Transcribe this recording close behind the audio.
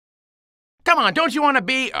Come on, don't you want to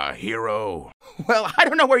be a hero? Well, I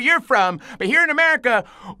don't know where you're from, but here in America,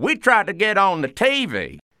 we try to get on the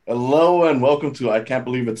TV. Hello and welcome to I Can't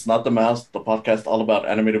Believe It's Not the Mouse, the podcast all about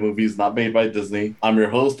animated movies not made by Disney. I'm your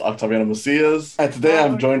host, Octaviano Macias, and today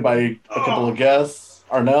I'm joined by a couple of guests.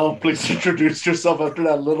 Arnell, please introduce yourself after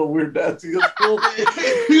that little weird dance he just pulled.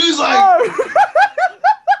 He was like...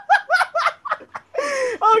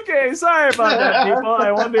 Okay, sorry about that, people.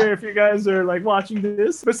 I wonder if you guys are like watching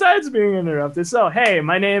this besides being interrupted. So, hey,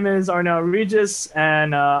 my name is Arnell Regis,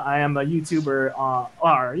 and I am a YouTuber.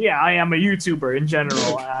 I am a YouTuber in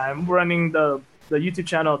general. I'm running the YouTube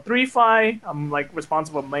channel 3Fi. I'm like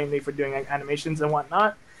responsible mainly for doing animations and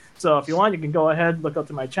whatnot. So, if you want, you can go ahead, look up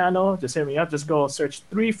to my channel. Just hit me up. Just go search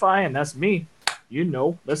 3Fi, and that's me. You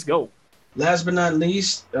know, let's go. Last but not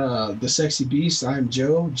least, the sexy beast. I'm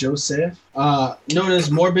Joseph, known as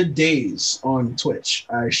Morbid Days on Twitch.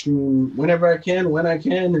 I stream whenever I can, when I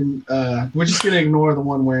can, and we're just gonna ignore the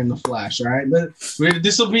one wearing the flash, all right?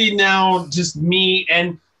 This will be now just me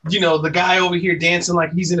and the guy over here dancing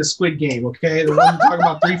like he's in a Squid Game, okay? The one talking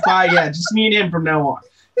about 3-5, yeah, just me and him from now on.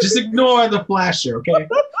 Just ignore the flasher, okay?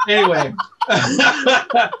 Anyway.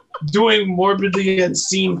 Doing morbidly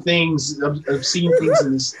obscene things in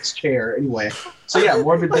this chair. Anyway, so yeah,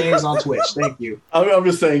 Morbid Days on Twitch. Thank you. I'm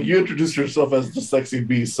just saying, you introduced yourself as the sexy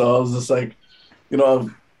beast, so I was just like,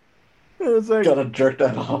 I've gotta jerk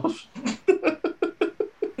that off.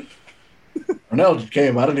 Arnell just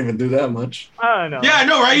came. I didn't even do that much. I don't know. Yeah, I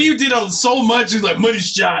know, right? You did so much. He's like, money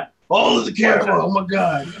shot all of the camera. Oh my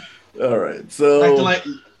god. All right, so acting like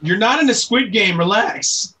you're not in a Squid Game.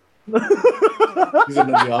 Relax. He's in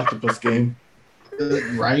the octopus game.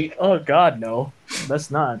 Right? Oh god, no.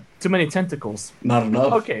 That's not. Too many tentacles. Not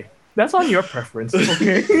enough. Okay. That's on your preference,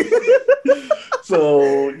 okay?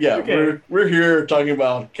 So, yeah, Okay. we're here talking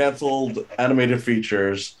about canceled animated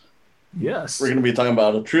features. Yes. We're going to be talking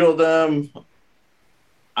about a trio of them.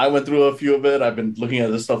 I went through a few of it. I've been looking at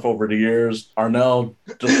this stuff over the years. Arnell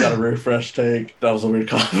just got a very fresh take. That was a weird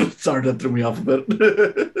comment. Sorry, that threw me off a bit.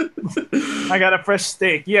 I got a fresh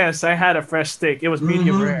steak. Yes, I had a fresh steak. It was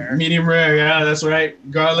medium rare. Medium rare, yeah, that's right.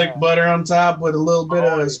 Garlic butter on top with a little bit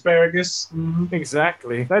of asparagus. Mm-hmm.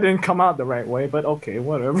 Exactly. That didn't come out the right way, but okay,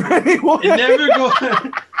 whatever.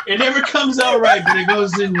 It never comes out right, but it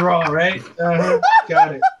goes in raw, right?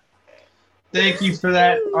 Got it. Thank you for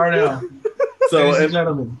that, Arnell. So, ladies and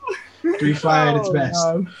gentlemen, 3-5 at its best.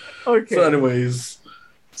 Okay. So, anyways,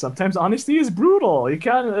 sometimes honesty is brutal. You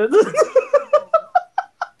can't.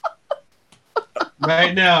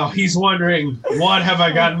 Right now, he's wondering, what have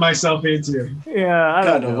I gotten myself into? Yeah, I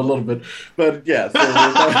don't kind of know. a little bit, but yeah. So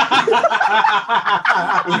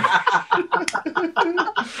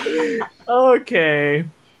Okay.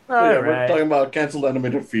 All We're right. talking about canceled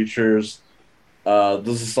animated features.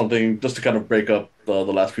 This is something just to kind of break up the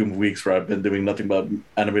last few weeks where I've been doing nothing but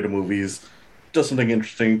animated movies. Just something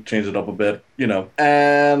interesting, change it up a bit,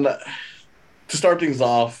 And to start things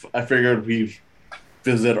off, I figured we'd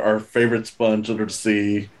visit our favorite sponge under the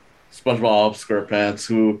sea, SpongeBob SquarePants,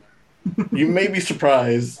 who you may be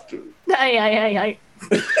surprised. Aye.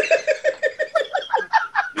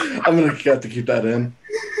 I'm gonna have to keep that in.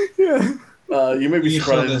 Yeah. You may be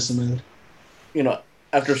surprised.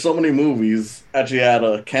 After so many movies, actually had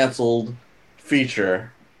a canceled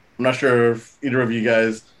feature. I'm not sure if either of you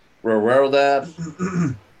guys were aware of that.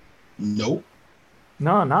 Nope.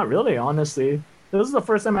 No, not really, honestly. This is the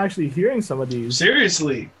first time I'm actually hearing some of these.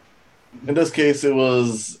 Seriously. In this case, it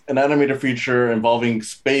was an animated feature involving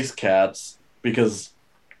space cats, because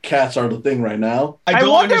cats are the thing right now. I don't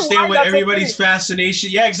wonder understand why what that's a everybody's thing. fascination.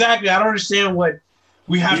 Yeah, exactly. I don't understand what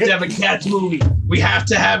we have to have a cats movie. We have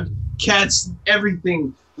to have cats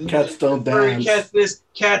everything. Cats don't Furry dance. Cats this,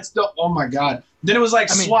 cats don't. Oh my god. Then it was like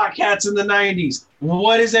SWAT cats in the 90s.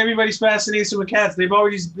 What is everybody's fascination with cats? They've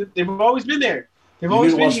always been there. They've You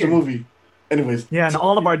always need to been watch here. the movie. Anyways. Yeah, and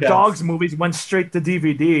all of our Cats. dogs movies went straight to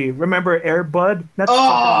DVD. Remember Air Bud? That's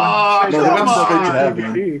Oh, fucking No, went that was straight straight to to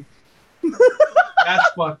DVD. That's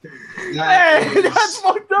fucked up. Hey, that's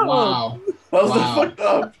fucked up. Wow. That was Wow. fucked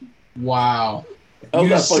up. Wow. How was You,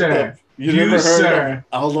 that fucked sir. up? You You, never heard sir.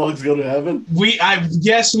 of How Dogs Go to Heaven?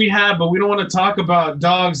 Yes, we have, but we don't want to talk about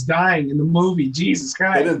dogs dying in the movie. Jesus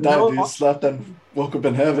Christ. They didn't die, No. dude. Slapped and woke up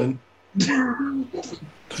in heaven.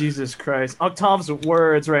 Jesus Christ. Octave's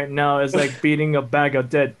words right now is like beating a bag of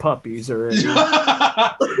dead puppies already.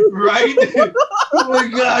 Right? Oh my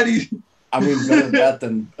god, I mean, better that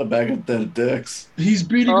than a bag of dead dicks. he's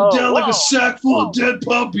beating Oh, him down like wow. a sack full of dead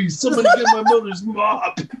puppies. Somebody get my mother's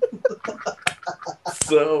mop.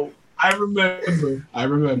 So, I remember.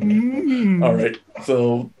 Mm. all right.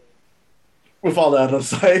 So, with all that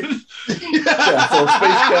aside, Yeah, so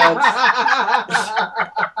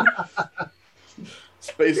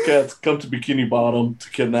space cats come to Bikini Bottom to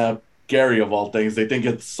kidnap Gary of all things. They think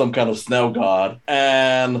it's some kind of snow god,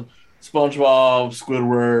 and SpongeBob,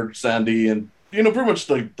 Squidward, Sandy, and pretty much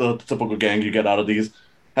the typical gang you get out of these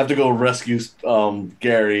have to go rescue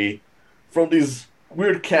Gary from these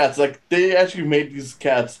weird cats. Like they actually made these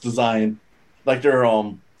cats design like they're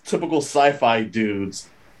typical sci-fi dudes,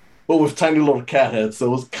 but with tiny little cat heads. So it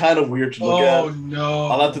was kind of weird to look at. Oh no!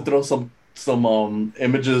 I'll have to throw some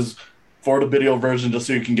images for the video version just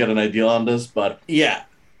so you can get an idea on this. But yeah,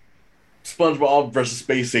 SpongeBob versus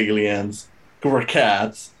space aliens who were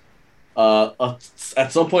cats.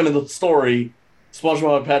 At some point in the story,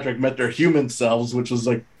 SpongeBob and Patrick met their human selves, which was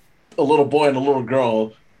like a little boy and a little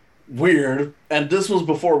girl. Weird. And this was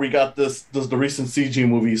before we got the recent CG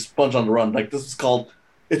movie Sponge on the Run. Like this is called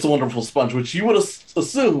It's a Wonderful Sponge, which you would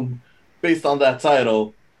assume based on that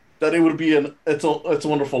title that it would be an It's a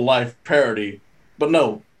Wonderful Life parody. But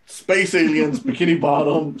no, space aliens, Bikini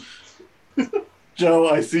Bottom. Joe,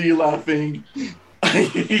 I see you laughing.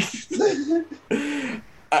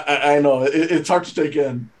 I know it's hard to take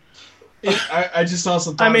in. I just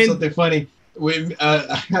also thought of something funny. When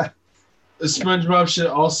SpongeBob should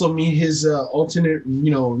also meet his alternate,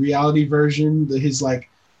 reality version, his like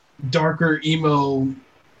darker emo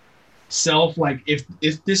self. Like if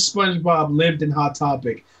this SpongeBob lived in Hot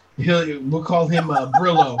Topic, we'll call him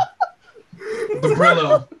Brillo. The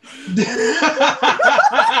Brillo.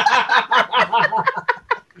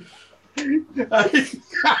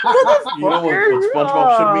 You know what SpongeBob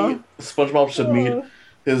should meet? SpongeBob should meet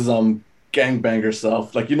his gangbanger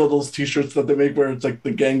self. Like those T-shirts that they make where it's like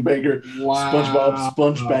the gangbanger SpongeBob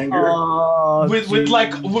Spongebanger.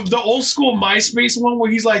 With the old school MySpace one where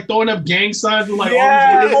he's like throwing up gang signs with like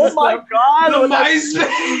oh my god, the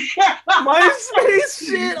MySpace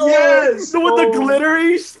shit. Yes, with the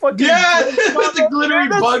glittery fucking with the glittery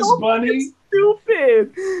Bugs Bunny.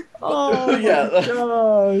 Stupid. Oh yeah,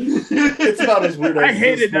 gosh. It's about as weird as I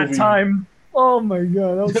hated that movie. time. Oh my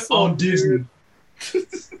god, that was so Disney.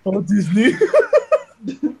 Oh, Disney.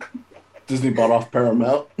 Disney bought off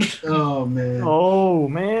Paramount. Oh man. Oh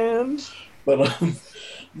man. But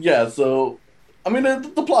yeah, so I mean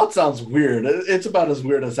the plot sounds weird. It's about as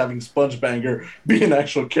weird as having Spongebanger be an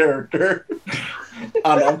actual character.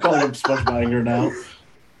 I'm calling him Spongebanger now.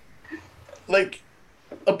 Like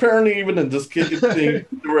apparently even in this kid thing,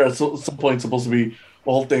 there were at some point supposed to be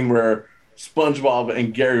a whole thing where SpongeBob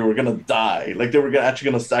and Gary were gonna die. Like they were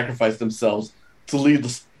actually gonna sacrifice themselves to lead the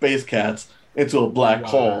space cats into a black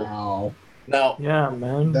hole. Now, yeah,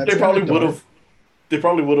 man, they probably would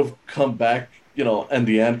have come back, in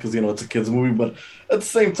the end because it's a kids movie. But at the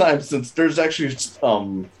same time, since there's actually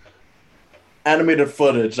animated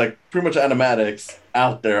footage, like pretty much animatics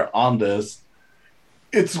out there on this,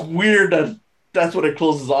 it's weird that that's what it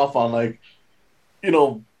closes off on. Like,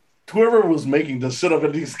 whoever was making this should have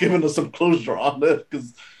at least given us some closure on it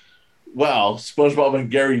because, wow, SpongeBob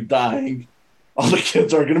and Gary dying. All the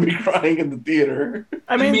kids are going to be crying in the theater.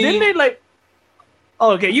 I mean, didn't they like...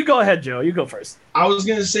 Oh, okay, you go ahead, Joe. You go first. I was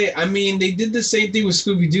going to say, they did the same thing with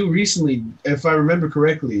Scooby-Doo recently, if I remember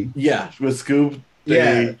correctly. Yeah, with Scoob.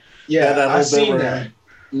 Yeah, I've seen that.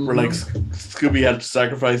 Where, like, Scooby had to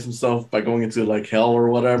sacrifice himself by going into, like, hell or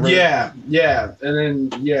whatever. Yeah. And then,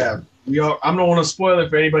 I don't want to spoil it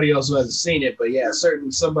for anybody else who hasn't seen it, but yeah,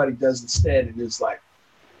 somebody does instead, and it's like,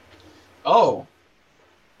 oh,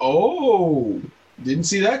 didn't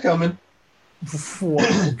see that coming.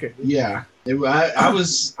 Okay. Yeah,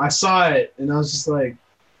 I saw it and I was just like,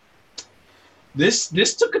 this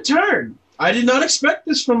took a turn. I did not expect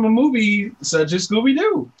this from a movie such as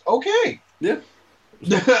Scooby-Doo. Okay. Yeah.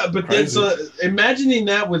 But then so imagining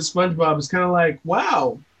that with SpongeBob is kind of like,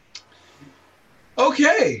 wow.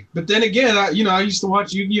 Okay. But then again, I used to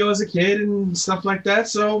watch Yu-Gi-Oh as a kid and stuff like that,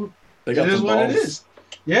 so it is what it is.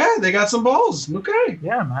 Yeah, they got some balls. Okay.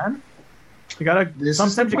 Yeah, man.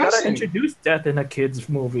 Sometimes you gotta introduce death in a kid's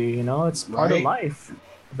movie. It's part of life.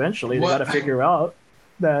 Eventually, they gotta figure out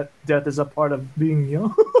that death is a part of being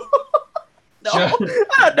young. No.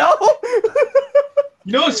 No.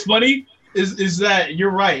 You know what's funny is that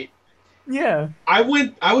you're right. Yeah. I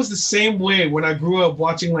was the same way when I grew up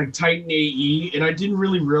watching like Titan AE, and I didn't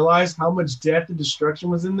really realize how much death and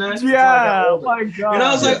destruction was in that. Yeah. Oh my god. And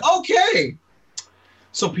I was like, okay.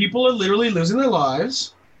 So people are literally losing their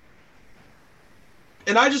lives.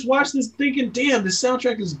 And I just watched this thinking, damn, this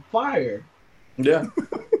soundtrack is fire. Yeah.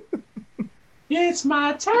 It's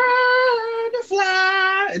my turn to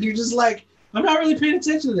fly. And you're just like, I'm not really paying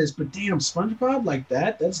attention to this, but damn, SpongeBob like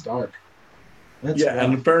that? That's dark. That's Yeah,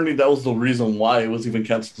 and rough. apparently that was the reason why it was even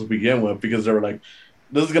canceled to begin with, because they were like,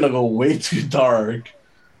 this is gonna go way too dark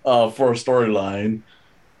for a storyline.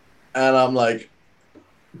 And I'm like,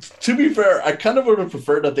 to be fair, I kind of would have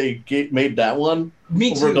preferred that they made that one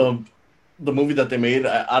Me over too. the movie that they made.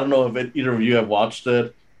 I don't know if either of you have watched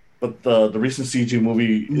it, but the recent CG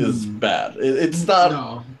movie is bad. It's not.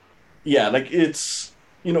 No. Yeah, like it's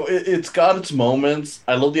it's got its moments.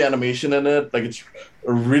 I love the animation in it. Like it's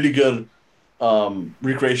a really good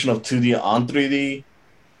recreation of 2D on 3D,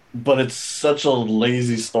 but it's such a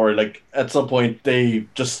lazy story. Like at some point they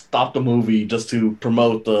just stopped the movie just to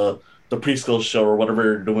promote the preschool show or whatever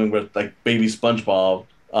they're doing with like baby SpongeBob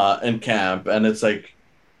in camp, and it's like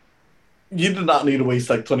you did not need to waste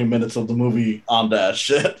like 20 minutes of the movie on that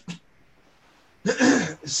shit.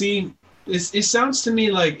 See, it sounds to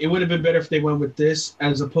me like it would have been better if they went with this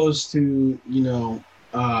as opposed to,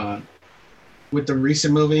 with the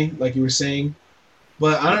recent movie, like you were saying.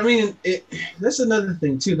 But I mean, that's another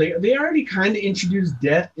thing too. They already kind of introduced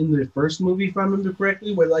death in the first movie, if I remember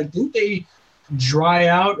correctly. Where like, didn't they dry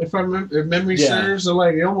out? If I remember, if memory Yeah. serves, or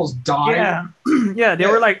like they almost died. Yeah, yeah, they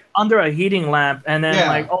Yeah. were like under a heating lamp, and then Yeah.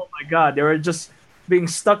 like, oh my god, they were just being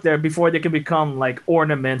stuck there before they could become like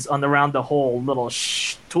ornaments on around the whole little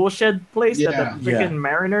tool shed place that Yeah. the freaking Yeah.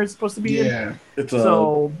 mariner is supposed to be in. Yeah. It's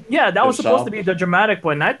So yeah, that was good supposed to shop. be the dramatic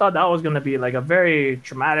point. And I thought that was gonna be like a very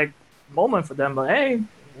traumatic moment for them, but hey,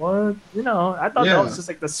 what I thought Yeah. that was just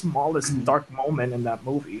like the smallest dark moment in that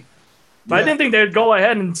movie. But I Yeah. didn't think they'd go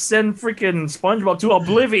ahead and send freaking SpongeBob to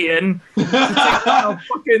oblivion. He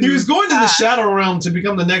was going to the Shadow Realm to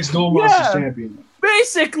become the next Duel Monsters Yeah. champion.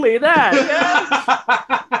 Basically that.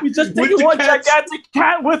 Yeah. He's just With taking the one cats. gigantic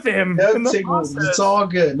cat with him. Yeah, in the it's process. all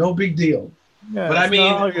good. No big deal. Yeah, But I it's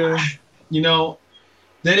mean, all good.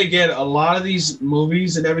 Then again, a lot of these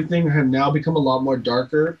movies and everything have now become a lot more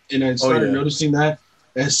darker, and I started yeah. noticing that,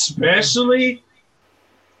 especially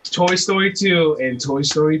Toy Story 2 and Toy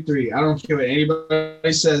Story 3. I don't care what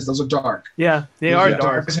anybody says; those are dark. Yeah, they Those are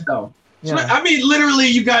dark. as hell. So, Yeah. I mean, literally,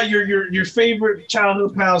 you got your favorite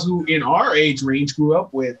childhood pals who, in our age range, grew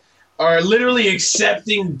up with, are literally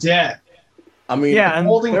accepting death, I mean, Yeah, and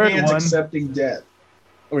holding third hands, one. accepting death.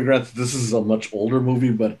 I mean, granted, this is a much older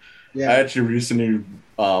movie, but I Yeah. actually recently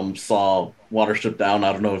saw Watership Down.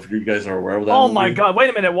 I don't know if you guys are aware of that. Oh movie. my god,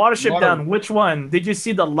 wait a minute, Watership Water- Down, which one? Did you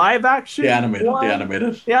see the live action? The animated, one? the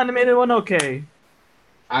animated. The animated one, okay.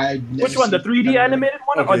 Which one, the 3D animated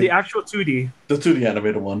one or Okay. the actual 2D? The 2D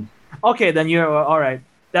animated one. Okay, then you're alright.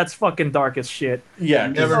 That's fucking dark as shit. Yeah,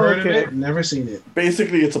 'cause Never heard Okay. of it. Never seen it.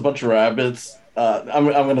 basically it's a bunch of rabbits. I'm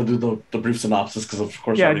gonna do the brief synopsis because of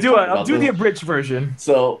course I Yeah, already do talked it. I'll about do the this. abridged version.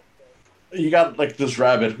 So you got like this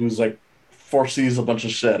rabbit who's like foresees a bunch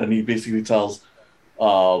of shit, and he basically tells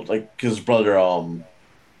like his brother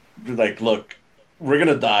like, look, we're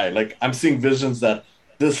gonna die. Like I'm seeing visions that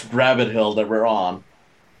this rabbit hill that we're on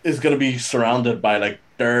is gonna be surrounded by like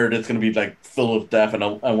dirt. It's gonna be like filled with death and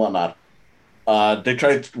whatnot. They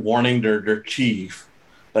tried warning their chief,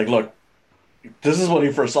 like, look, this is what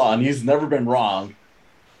he first saw, and he's never been wrong.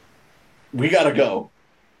 We gotta go.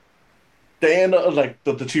 They end up like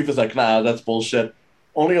the chief is like, nah, that's bullshit.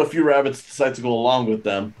 Only a few rabbits decide to go along with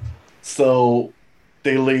them, so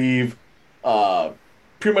they leave.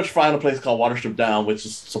 Pretty much find a place called Watership Down, which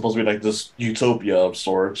is supposed to be like this utopia of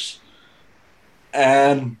sorts.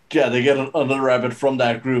 And yeah, they get another rabbit from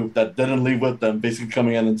that group that didn't leave with them, basically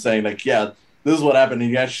coming in and saying like, yeah, this is what happened.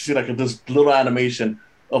 And you actually see like this little animation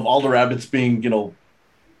of all the rabbits being,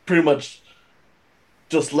 pretty much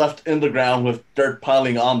just left in the ground with dirt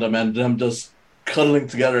piling on them and them just cuddling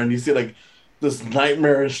together. And you see like this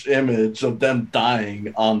nightmarish image of them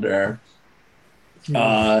dying on there.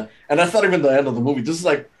 And that's not even the end of the movie. This is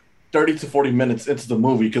like 30 to 40 minutes into the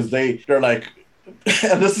movie because they're like,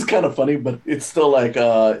 and this is kind of funny, but it's still like,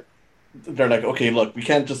 they're like, okay, look, we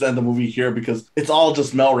can't just end the movie here because it's all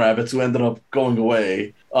just male rabbits who ended up going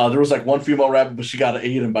away. There was like one female rabbit, but she got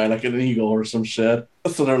eaten by like an eagle or some shit.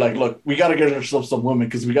 So they're like, look, we got to get ourselves some women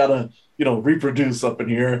because we got to, reproduce up in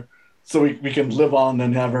here so we can live on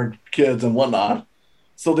and have our kids and whatnot.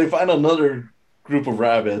 So they find another group of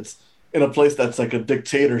rabbits in a place that's like a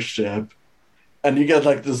dictatorship. And you get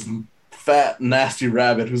like this fat, nasty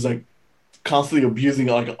rabbit who's like constantly abusing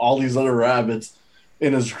like all these other rabbits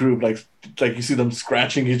in his group. Like you see them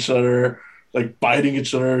scratching each other, like biting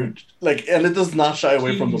each other, like, and it does not shy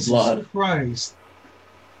away from the Jesus blood. Christ.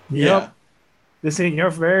 Yep. This ain't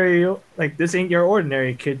this ain't your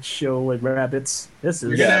ordinary kids show with rabbits. This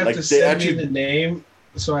You're is gonna Yeah, have like, to they send actually- me the name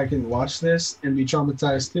so I can watch this and be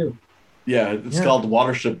traumatized too. Yeah, it's Yeah. called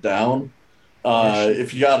Watership Down.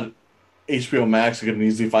 If you got HBO Max, you can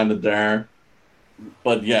easily find it there.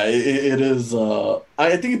 But yeah, it is.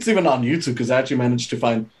 I think it's even on YouTube because I actually managed to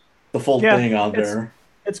find the full Yeah, thing out it's there.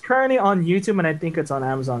 it's currently on YouTube, and I think it's on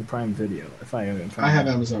Amazon Prime Video. If I have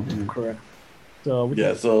I'm Amazon Prime. correct. So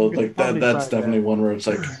Yeah, so we could like that. probably That's try definitely that. one where it's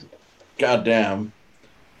like, goddamn.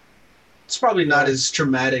 It's probably not as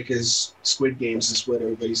traumatic as Squid Games is what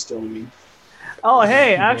everybody's telling me. Oh,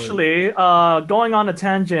 hey, People are- actually, going on a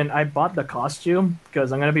tangent, I bought the costume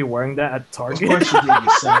because I'm gonna be wearing that at Of Target. course you did, you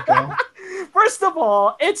psycho. First of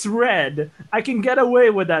all, it's red. I can get away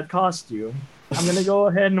with that costume. I'm gonna go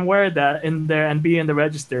ahead and wear that in there and be in the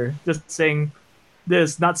register, just saying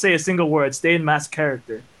this, not say a single word, stay in mask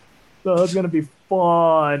character. So it's gonna be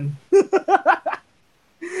fun.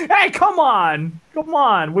 Hey, come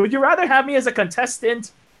on. Would you rather have me as a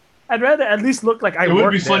contestant? I'd rather at least look like I It would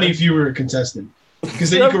work be funny there. if you were a contestant. Because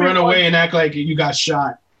then you That'd could be run fun. away and act like you got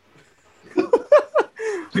shot.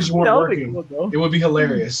 Because you weren't That would be working. cool, though. It would be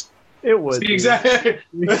hilarious. It would. See, be. exactly.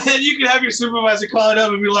 And then you could have your supervisor call it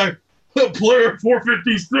up and be like, player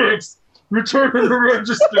 456, return to the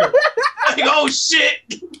register. Like, oh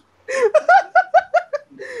shit.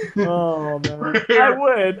 Oh man, I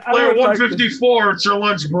would. I Player would like to- 154, it's your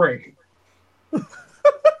lunch break.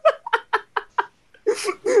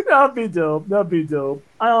 That'd be dope.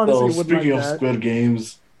 I honestly So would speaking like of that. Squid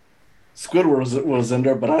Games, Squidward was in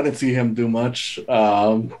there, but I didn't see him do much in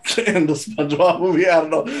the SpongeBob movie. I don't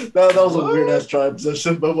know. That was a What? weird ass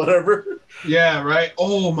transition, but whatever. Yeah, right.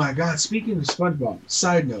 Oh my god. Speaking of SpongeBob,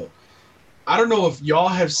 side note. I don't know if y'all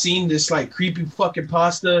have seen this like creepy fucking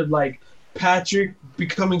pasta, like Patrick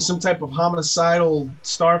becoming some type of homicidal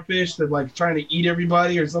starfish that like trying to eat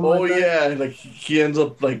everybody or something Oh like that. yeah, like he ends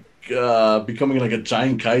up like becoming like a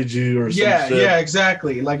giant kaiju or some Yeah, shit. yeah,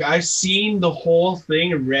 exactly. Like I seen the whole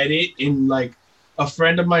thing and read it, and like a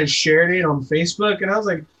friend of mine shared it on Facebook, and I was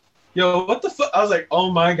like, "Yo, what the fuck?" I was like, "Oh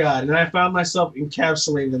my god!" And I found myself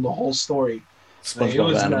encapsulating in the whole story. Like, it SpongeBob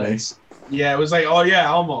was anime. nuts. Yeah, it was like, oh yeah,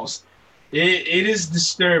 almost. It is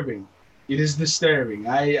disturbing. It is disturbing.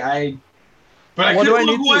 But I What do I couldn't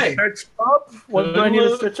need look to away. search up? What do I need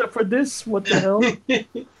to search up for this? What the hell?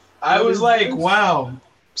 I What was is like, this? wow,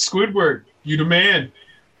 Squidward, you the man.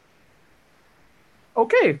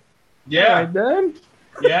 Okay. Yeah, Alright then.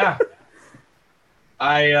 yeah.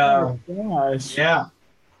 I Oh gosh. yeah.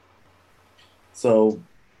 So,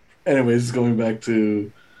 anyways, going back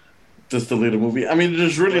to this deleted movie. I mean,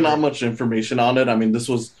 there's really not much information on it. I mean, this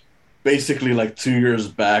was basically like 2 years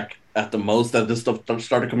back at the most that this stuff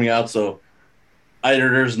started coming out. So either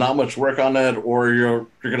there's not much work on it, or you're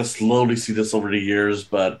gonna slowly see this over the years.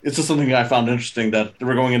 But it's just something I found interesting that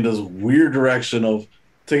we're going in this weird direction of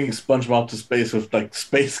taking SpongeBob to space with like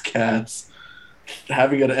space cats,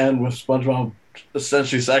 having it end with SpongeBob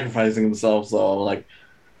essentially sacrificing himself. So I'm like,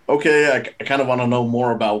 okay, I kind of want to know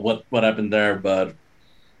more about what happened there, but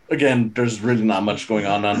again, there's really not much going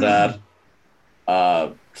on that.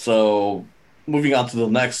 So moving on to the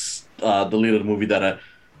next deleted movie that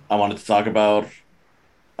I wanted to talk about.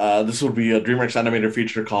 This would be a DreamWorks animated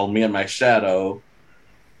feature called Me and My Shadow.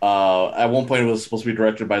 At one point, it was supposed to be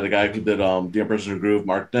directed by the guy who did The Emperor's New Groove,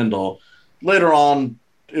 Mark Dindal. Later on,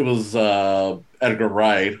 it was Edgar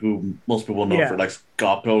Wright, who most people know Yeah. for like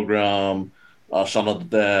Scott Pilgrim, Shaun of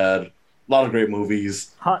the Dead, a lot of great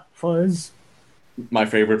movies. Hot Fuzz. My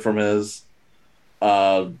favorite from his.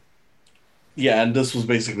 Yeah, and this was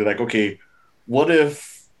basically like, okay, what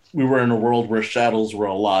if we were in a world where shadows were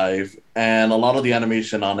alive, and a lot of the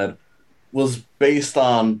animation on it was based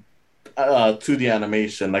on 2D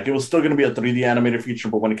animation. Like, it was still going to be a 3D animated feature,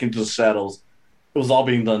 but when it came to the shadows, it was all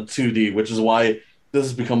being done 2D, which is why this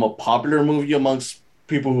has become a popular movie amongst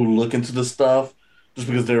people who look into this stuff, just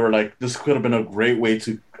because they were like, this could have been a great way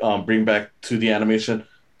to bring back 2D animation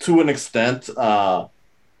to an extent.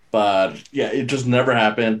 But yeah, it just never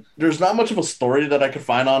happened. There's not much of a story that I could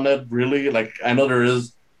find on it, really. Like, I know there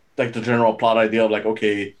is like the general plot idea of like,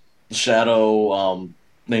 okay, the Shadow,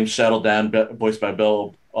 named Shadow Dan, voiced by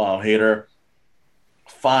Bill Hader,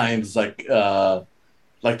 finds like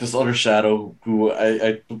this other Shadow who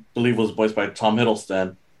I believe was voiced by Tom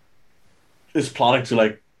Hiddleston, is plotting to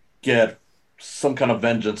like get some kind of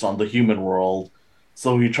vengeance on the human world.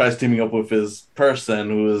 So he tries teaming up with his person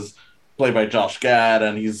who is played by Josh Gad,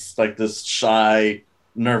 and he's like this shy,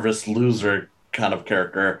 nervous loser kind of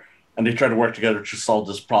character, and they try to work together to solve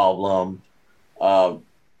this problem.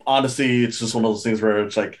 Honestly, it's just one of those things where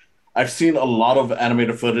it's like, I've seen a lot of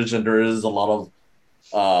animated footage, and there is a lot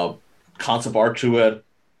of concept art to it,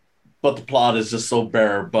 but the plot is just so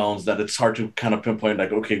bare bones that it's hard to kind of pinpoint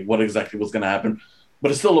like, okay, what exactly was going to happen. But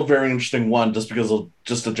it's still a very interesting one, just because of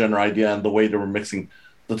just the general idea and the way they were mixing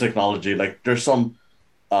the technology. Like, there's some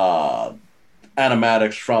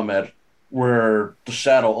animatics from it, where the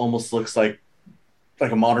shadow almost looks like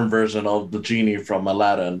a modern version of the genie from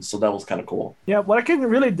Aladdin. So that was kind of cool. Yeah, what I can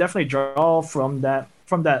really definitely draw from that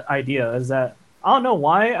idea is that I don't know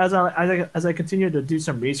why, as I continue to do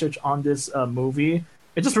some research on this movie,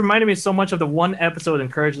 it just reminded me so much of the one episode in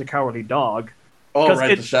Courage the Cowardly Dog. Oh,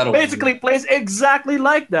 right, it the shadow basically plays exactly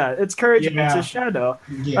like that. It's Courage meets his shadow.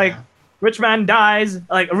 Yeah. Like, rich man dies,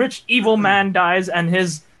 like a rich evil man dies, and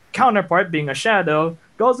his counterpart, being a shadow,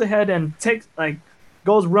 goes ahead and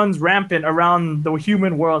runs rampant around the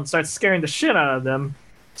human world and starts scaring the shit out of them,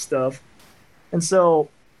 stuff. And so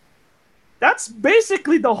that's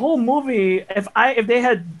basically the whole movie. If they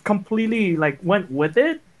had completely like went with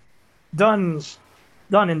it, done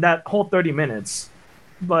in that whole 30 minutes.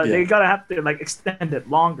 But they gotta have to like extend it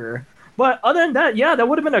longer. But other than that, yeah, that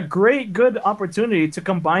would have been a good opportunity to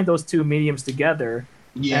combine those two mediums together.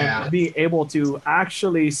 Yeah. And be able to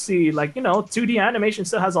actually see, like, 2D animation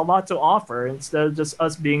still has a lot to offer instead of just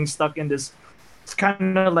us being stuck in this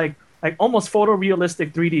kind of like almost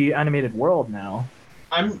photorealistic 3D animated world now.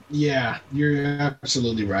 You're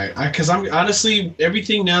absolutely right. Because I'm honestly,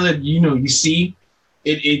 everything now that you see,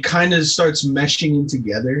 it kind of starts meshing in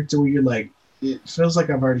together to where you're like, it feels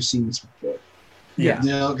like I've already seen this before. Yeah.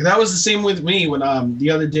 Because that was the same with me when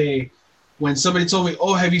the other day when somebody told me,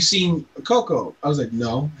 "Oh, have you seen Coco?" I was like,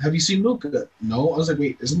 "No." "Have you seen Luca?" "No." I was like,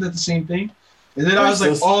 "Wait, isn't that the same thing?" And then I was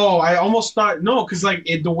like, "Oh, I almost thought no," because like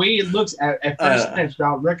the way it looks at first glance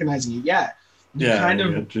without recognizing it,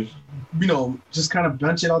 just kind of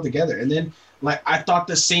bunch it all together. And then like I thought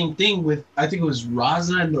the same thing with, I think it was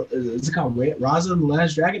Raza and is it called Raza and the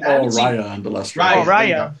Last Dragon? Oh, Raya and the Last Dragon.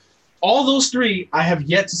 Raya. All those three I have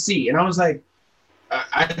yet to see, and I was like,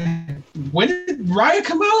 when did Raya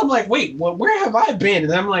come out? I'm like, wait, where have I been?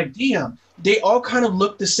 And I'm like, damn, they all kind of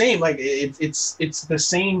look the same. Like it's the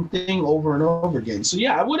same thing over and over again. So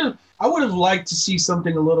yeah, I would have liked to see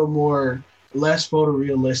something a little more less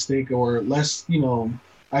photorealistic or less,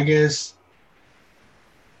 I guess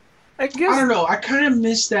I don't know. I kind of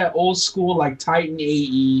miss that old school like Titan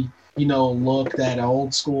AE, look, that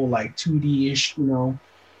old school like 2D-ish,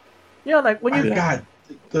 Yeah, like when you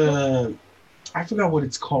I forgot what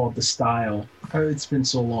it's called, the style. It's been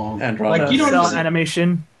so long. And like cell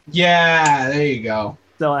animation. Yeah, there you go.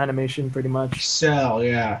 Cell animation, pretty much. Cell,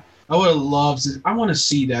 yeah. I would have loved to. I want to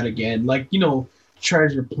see that again. Like,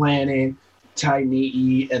 Treasure Planet, Titan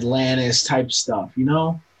AE, Atlantis type stuff,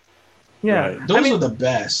 Yeah. Right. Those are the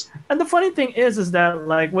best. And the funny thing is that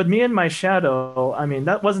like with Me and My Shadow, I mean,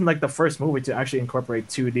 that wasn't like the first movie to actually incorporate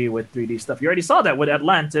 2D with 3D stuff. You already saw that with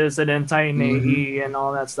Atlantis and then Titan AE and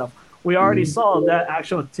all that stuff. We already saw that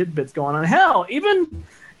actual tidbits going on. Hell, even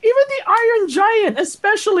the Iron Giant,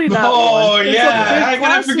 especially that one. Oh yeah, I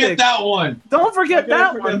gotta forget that one. Don't forget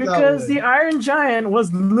that one, because the Iron Giant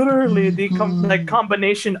was literally the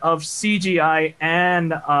combination of CGI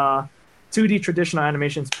and 2D traditional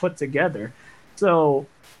animations put together. So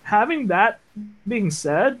having that being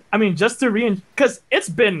said, I mean, just to because it's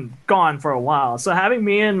been gone for a while. So having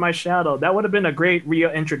Me and My Shadow, that would have been a great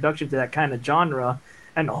reintroduction to that kind of genre.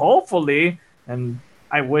 And hopefully, and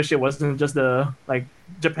I wish it wasn't just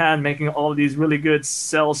Japan making all of these really good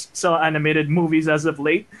cell animated movies as of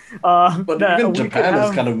late. But even Japan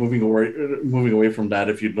is kind of moving away from that,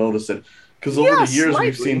 if you notice it, because over the years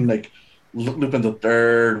we've seen like Lupin the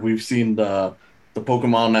Third, we've seen the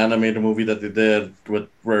Pokemon animated movie that they did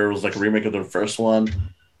where it was like a remake of the first one.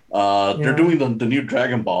 They're doing the new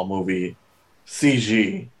Dragon Ball movie,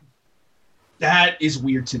 CG. That is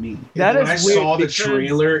weird to me. When I saw the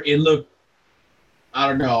trailer, it looked, I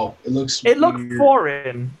don't know, it looked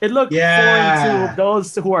foreign. It looked foreign to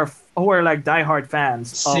those who are like diehard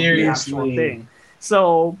fans of the actual thing.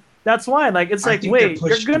 So that's why, like, it's like, wait,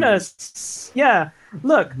 you're gonna,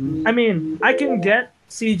 look, I mean, I can get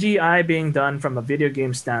CGI being done from a video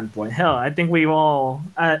game standpoint. Hell, I think we've all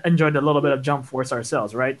enjoyed a little bit of Jump Force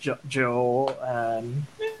ourselves, right? Joe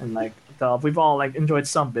and like we've all like enjoyed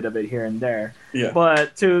some bit of it here and there. Yeah.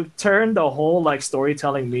 But to turn the whole like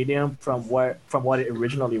storytelling medium from what it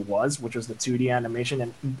originally was, which was the 2D animation,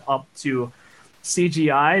 and up to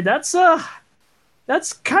CGI,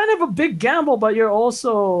 that's kind of a big gamble. But you're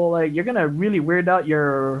also like, you're gonna really weird out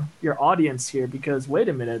your audience here, because wait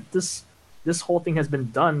a minute, this whole thing has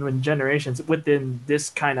been done in generations within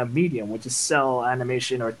this kind of medium, which is cell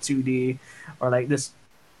animation or 2D or like this,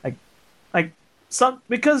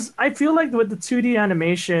 because I feel like with the 2D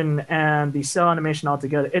animation and the cell animation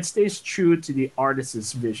altogether, it stays true to the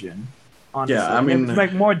artist's vision. Honestly. Yeah, I mean, there's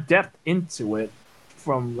like more depth into it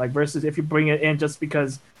from like versus if you bring it in just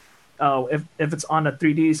because if it's on a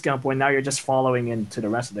 3D scale point, now you're just following into the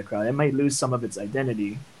rest of the crowd. It might lose some of its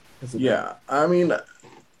identity. Yeah, I mean,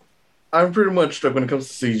 I'm pretty much like when it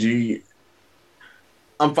comes to CG,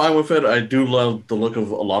 I'm fine with it. I do love the look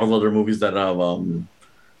of a lot of other movies that have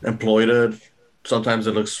employed it. Sometimes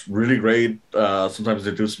it looks really great. Sometimes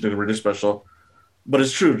they do something really special. But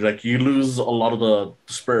it's true, like you lose a lot of the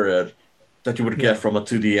spirit that you would get from a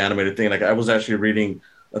 2D animated thing. Like I was actually reading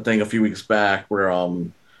a thing a few weeks back where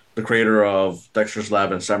the creator of Dexter's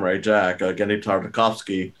Lab and Samurai Jack, Genndy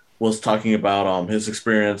Tartakovsky, was talking about his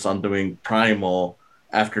experience on doing Primal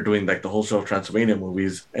after doing like the whole show of Transylvania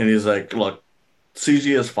movies. And he's like, look, CG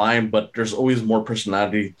is fine, but there's always more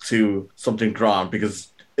personality to something drawn because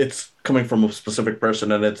it's coming from a specific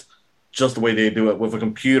person and it's just the way they do it. With a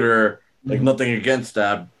computer, like nothing against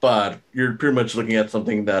that, but you're pretty much looking at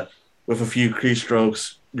something that with a few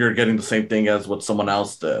keystrokes, you're getting the same thing as what someone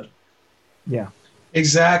else did. Yeah.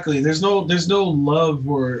 Exactly. There's no love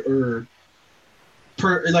or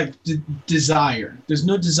desire. There's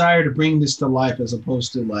no desire to bring this to life as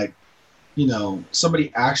opposed to like, you know,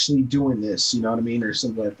 somebody actually doing this, you know what I mean, or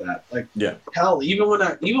something like that. Like, yeah, hell, even when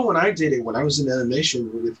I did it when I was in animation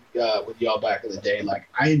with y'all back in the day, like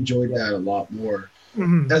I enjoyed that a lot more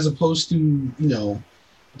as opposed to, you know,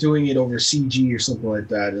 doing it over CG or something like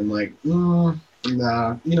that. And like, nah,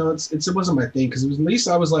 you know, it wasn't my thing because at least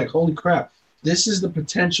I was like, holy crap, this is the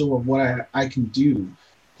potential of what I can do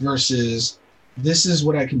versus this is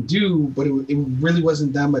what I can do, but it really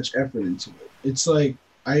wasn't that much effort into it. It's like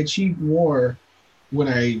I achieved more when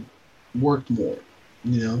I worked more,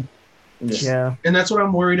 you know? Yeah. And that's what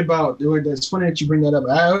I'm worried about. It's funny that you bring that up.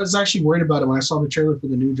 I was actually worried about it when I saw the trailer for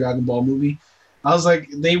the new Dragon Ball movie. I was like,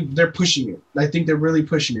 they're pushing it. I think they're really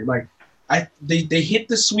pushing it. Like, they hit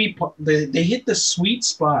the sweet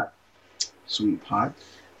spot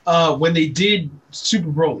when they did Super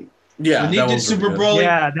Broly. Yeah, when they did Super Broly,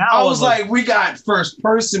 I was like, we got first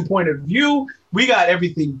person point of view. We got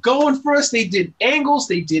everything going for us. They did angles.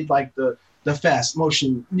 They did like the fast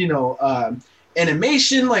motion, you know,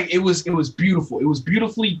 animation. Like it was beautiful. It was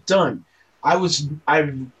beautifully done.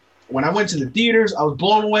 When I went to the theaters, I was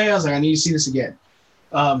blown away. I was like, I need to see this again.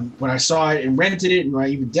 When I saw it and rented it, and I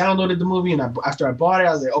even downloaded the movie, and after I bought it,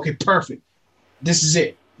 I was like, okay, perfect. This is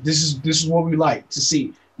it. This is what we like to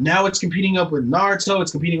see. Now it's competing up with Naruto.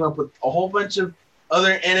 It's competing up with a whole bunch of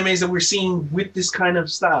other animes that we're seeing with this kind of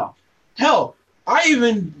style. Hell, I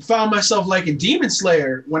even found myself liking Demon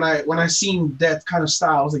Slayer when I seen that kind of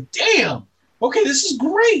style. I was like, damn, okay, this is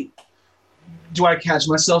great. Do I catch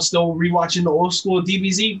myself still rewatching the old school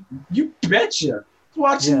DBZ? You betcha.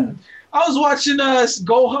 I was watching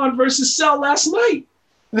Gohan versus Cell last night.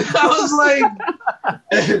 I was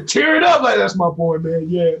like, tear it up, like that's my boy, man.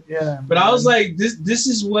 Yeah. But I was like, this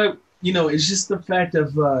is what, you know, it's just the fact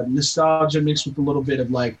of nostalgia mixed with a little bit of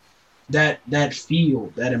like that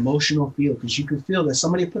feel, that emotional feel, because you can feel that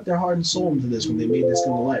somebody put their heart and soul into this when they made this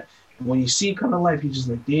come to life. And when you see it come to life, you're just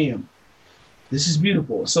like, damn, this is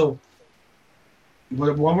beautiful. So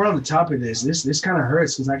when we're on the topic of this kind of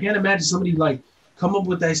hurts because I can't imagine somebody like come up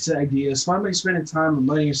with this idea, somebody spending time and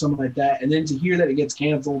money or something like that, and then to hear that it gets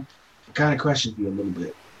canceled, it kind of questions me a little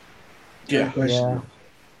bit.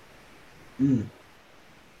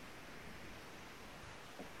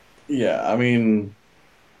 Yeah, I mean,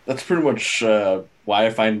 that's pretty much why I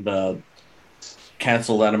find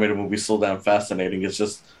canceled animated movies so damn fascinating. It's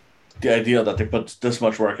just the idea that they put this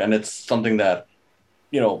much work, and it's something that,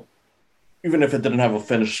 you know, even if it didn't have a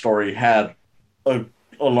finished story, had a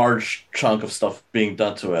large chunk of stuff being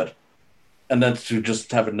done to it. And then to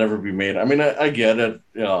just have it never be made. I mean, I get it.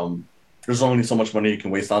 There's only so much money you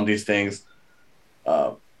can waste on these things.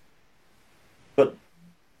 But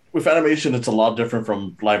with animation, it's a lot different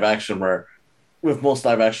from live action, where with most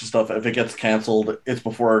live action stuff, if it gets canceled, it's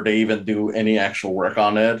before they even do any actual work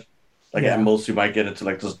on it. Like at most, you might get into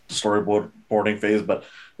like the storyboarding phase, but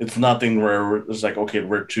it's nothing where it's like, okay,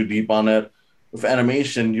 we're too deep on it. With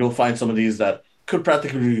animation, you'll find some of these that could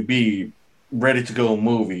practically be ready to go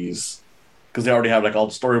movies because they already have like all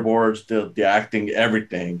the storyboards, the acting,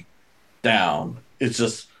 everything down. It's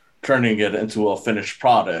just turning it into a finished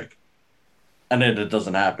product, and then it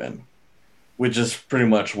doesn't happen, which is pretty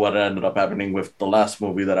much what ended up happening with the last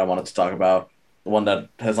movie that I wanted to talk about, the one that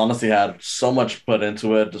has honestly had so much put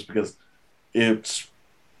into it just because it's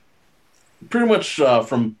pretty much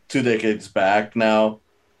from 2 decades back now.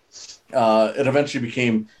 It eventually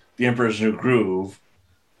became The Emperor's New Groove.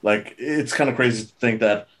 Like, it's kind of crazy to think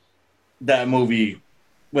that that movie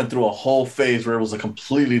went through a whole phase where it was a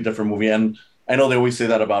completely different movie. And I know they always say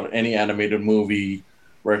that about any animated movie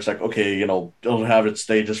where it's like, okay, you know, it'll have its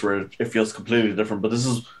stages where it feels completely different. But this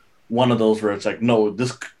is one of those where it's like, no,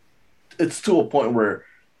 it's to a point where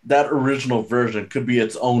that original version could be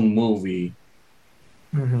its own movie.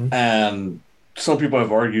 Mm-hmm. And some people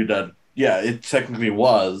have argued that, yeah, it technically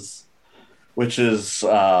was, which is,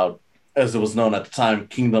 as it was known at the time,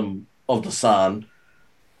 Kingdom of the Sun,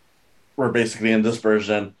 where basically in this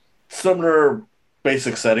version, similar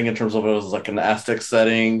basic setting in terms of it was like an Aztec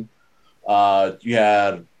setting. You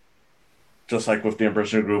had, just like with the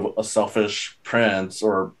Emperor's New Groove, a selfish prince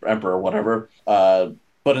or emperor or whatever.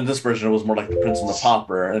 But in this version, it was more like the Prince and the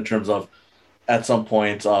Pauper in terms of, at some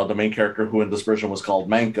point, the main character, who in this version was called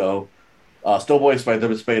Manco, still voiced by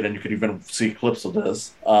David Spade, and you could even see clips of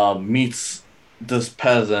this, meets this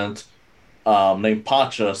peasant named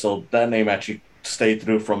Pacha. So that name actually stayed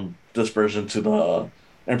through from this version to the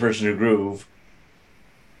Emperor's New Groove.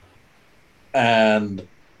 And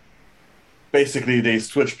basically they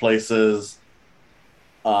switch places.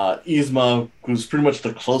 Yzma, who's pretty much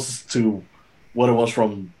the closest to what it was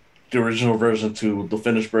from the original version to the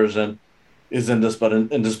finished version, is in this, but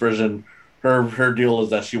in this version, her deal is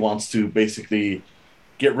that she wants to basically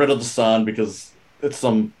get rid of the sun because it's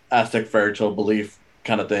some Aztec fairy tale belief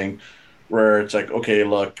kind of thing, where it's like, okay,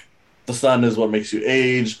 look, the sun is what makes you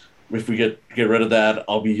age. If we get rid of that,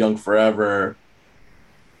 I'll be young forever.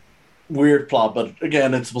 Weird plot, but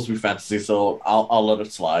again, it's supposed to be fantasy, so I'll let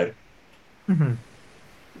it slide. Mm-hmm.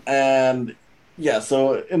 And yeah,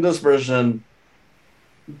 so in this version,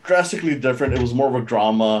 drastically different. It was more of a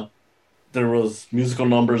drama. There was musical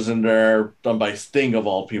numbers in there done by Sting of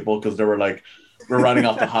all people, because they were like, we're riding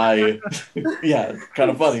off the high. Yeah, kind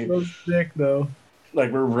of funny. So sick though.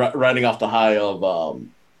 Like we're riding off the high of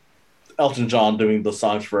Elton John doing the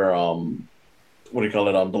songs for what do you call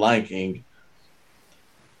it? The Lion King.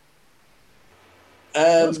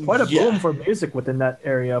 It was quite a boom for music within that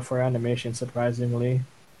area for animation, surprisingly.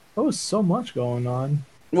 There was so much going on.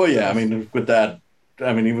 Well, yeah, I mean, with that,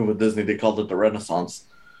 I mean, even with Disney, they called it the Renaissance,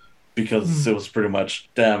 because it was pretty much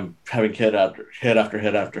them having hit after hit after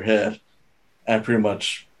hit after hit, and pretty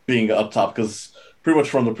much being up top, because pretty much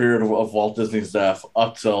from the period of Walt Disney's death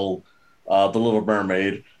up till The Little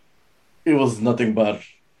Mermaid, it was nothing but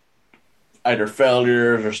either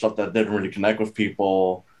failures or stuff that didn't really connect with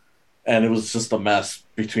people. And it was just a mess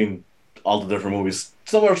between all the different movies.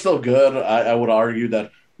 Some are still good. I would argue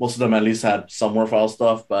that most of them at least had some worthwhile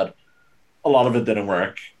stuff, but a lot of it didn't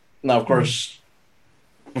work. Now, of course,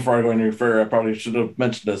 before I go any further, I probably should have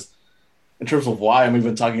mentioned this. In terms of why I'm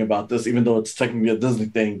even talking about this, even though it's technically a Disney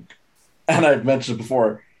thing, and I've mentioned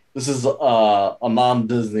before, this is a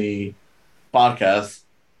non-Disney podcast.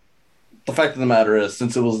 The fact of the matter is,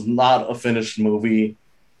 since it was not a finished movie,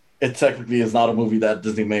 it technically is not a movie that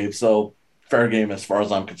Disney made, so fair game as far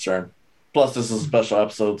as I'm concerned. Plus, this is a special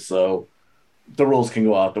episode, so the rules can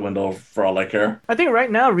go out the window for all I care. I think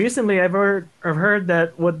right now, recently, I've heard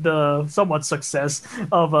that with the somewhat success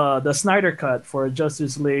of the Snyder Cut for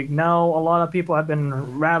Justice League, now a lot of people have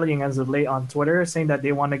been rallying as of late on Twitter, saying that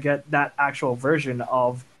they want to get that actual version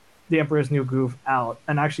of The Emperor's New Groove out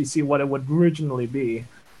and actually see what it would originally be.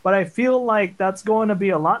 But I feel like that's going to be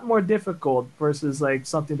a lot more difficult versus like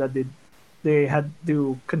something that they had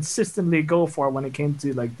to consistently go for when it came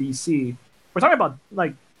to like DC. We're talking about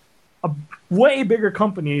like a way bigger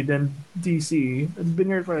company than DC. It's been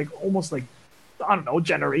here for like almost like, I don't know,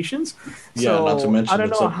 generations. Yeah, so not to mention I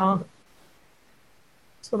don't know how.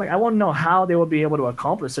 So like I want to know how they will be able to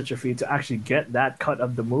accomplish such a feat to actually get that cut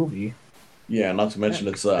of the movie. Yeah, not to mention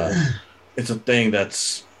it's a thing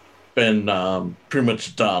that's been pretty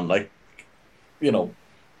much done. Like, you know,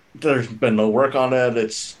 there's been no work on it.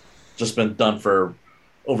 It's just been done for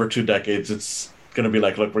over 2 decades. It's going to be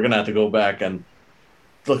like, look, we're going to have to go back and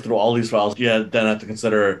look through all these files. Yeah, then have to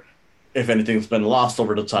consider if anything's been lost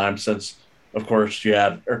over the time, since, of course, you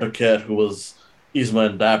had Eartha Kitt, who was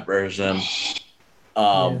Yzma in that version.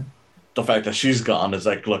 The fact that she's gone is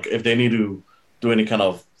like, look, if they need to do any kind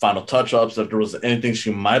of final touch-ups, if there was anything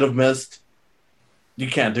she might have missed, you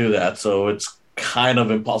can't do that. So it's kind of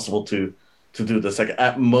impossible to do this. Like,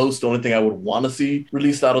 at most, the only thing I would want to see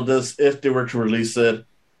released out of this, if they were to release it,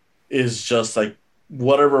 is just like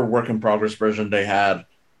whatever work in progress version they had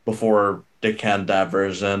before they canned that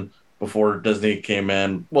version, before Disney came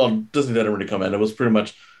in. Well, Disney didn't really come in. It was pretty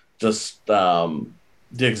much just the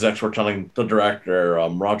execs were telling the director,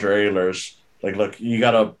 Roger Ehlers, like, look, you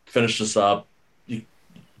got to finish this up. You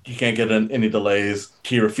can't get in any delays.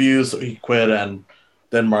 He refused, so he quit, and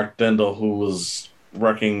then Mark Dindal, who was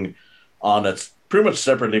working on it pretty much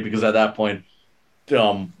separately, because at that point,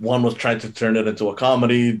 one was trying to turn it into a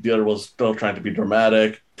comedy, the other was still trying to be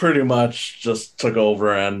dramatic, pretty much just took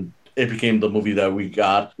over, and it became the movie that we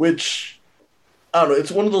got, which I don't know.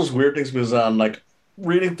 It's one of those weird things because I'm like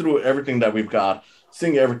reading through everything that we've got,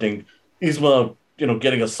 seeing everything. Yzma,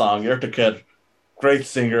 getting a song. Eartha Kitt, great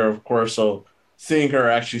singer, of course. So seeing her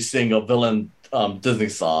actually sing a villain Disney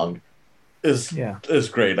song is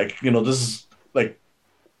great. Like, this is like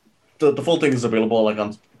the full thing is available like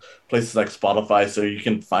on places like Spotify, so you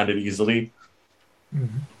can find it easily.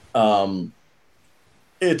 Mm-hmm.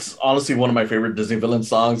 It's honestly one of my favorite Disney villain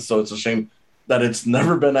songs, so it's a shame that it's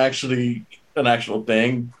never been actually an actual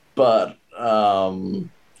thing. But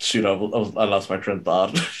shoot, I lost my train of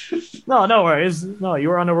thought. No worries. No, you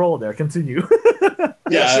were on a roll there. Continue.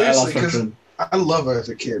 Seriously, because I love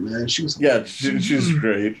Eartha Kitt, man. She's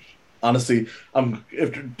great. Honestly, if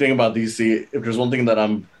you're thinking about DC, if there's one thing that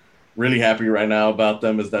I'm really happy right now about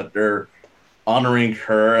them is that they're honoring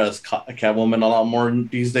her as Catwoman a lot more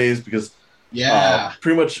these days, because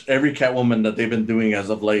pretty much every Catwoman that they've been doing as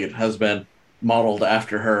of late has been modeled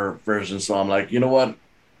after her version. So I'm like, you know what?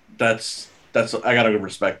 That's I gotta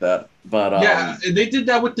respect that. But they did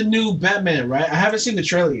that with the new Batman, right? I haven't seen the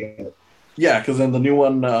trailer yet. Yeah, because in the new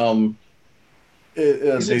one,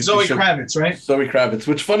 Zoe Kravitz, right? Zoe Kravitz,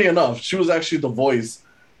 which funny enough, she was actually the voice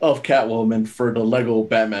of Catwoman for the Lego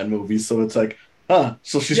Batman movie. So it's like,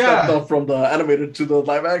 so she stepped up from the animated to the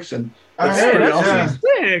live action. That's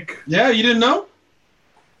sick. Yeah, you didn't know?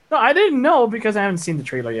 No, I didn't know because I haven't seen the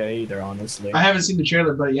trailer yet either, honestly. I haven't seen the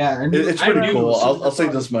trailer, but yeah. It's pretty cool. I'll say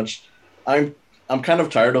this much. I'm kind of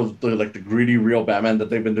tired of the greedy real Batman that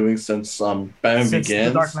they've been doing since Batman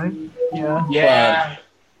Begins. The Dark Knight? Yeah.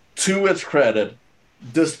 But to its credit,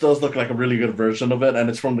 this does look like a really good version of it, and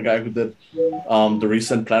it's from the guy who did the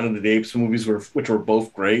recent Planet of the Apes movies, which were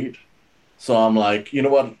both great. So I'm like, you know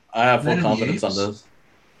what? I have full confidence on this.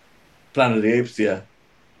 Planet of the Apes, yeah.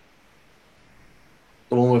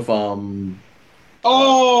 The one with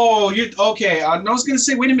Oh, you okay? I was gonna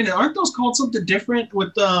say, wait a minute, aren't those called something different?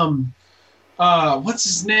 With what's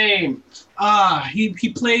his name?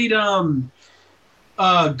 He played Gollum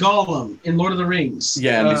in Lord of the Rings.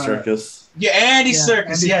 Yeah, Andy Serkis. Yeah, Andy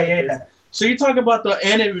Serkis. Yeah. So you're talking about the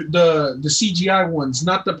CGI ones,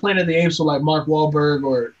 not the Planet of the Apes with like Mark Wahlberg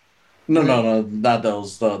or. No, not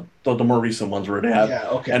those. The more recent ones where they have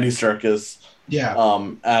Andy Serkis.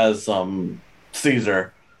 Yeah. As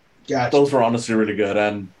Caesar. Gotcha. Those were honestly really good,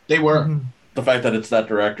 and they were. Mm-hmm. The fact that it's that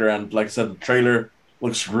director, and like I said, the trailer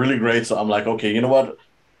looks really great. So I'm like, okay, you know what?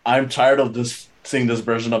 I'm tired of seeing this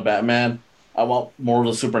version of Batman. I want more of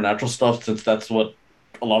the supernatural stuff, since that's what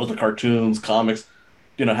a lot of the cartoons, comics,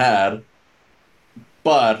 had.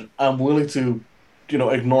 But I'm willing to,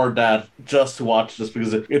 ignore that just to watch this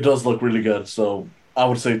because it does look really good. So I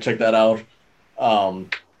would say check that out.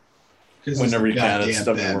 Whenever you can, it's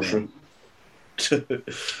definitely worth it.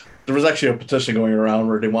 There was actually a petition going around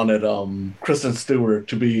where they wanted Kristen Stewart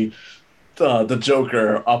to be the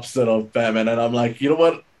Joker opposite of Batman, and I'm like, you know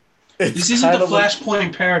what? This isn't the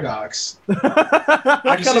Flashpoint paradox.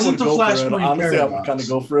 I kind of would go for it. Honestly, I would kind of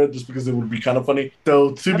go for it just because it would be kind of funny.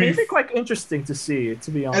 Though it'd be quite interesting to see, to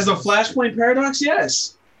be honest. As the Flashpoint paradox,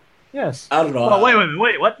 yes. Yes. I don't know. Oh,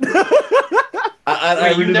 wait, what? I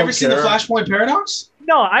really you've never seen the Flashpoint paradox?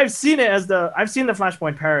 No, I've seen the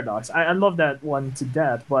Flashpoint paradox. I love that one to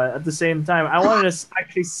death, but at the same time, I wanted to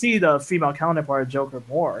actually see the female counterpart of Joker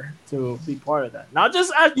more to be part of that, not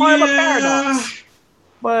just as part of a paradox.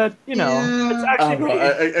 But it's actually great.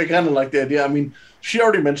 I kind of like the idea. I mean, she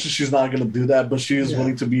already mentioned she's not going to do that, but she is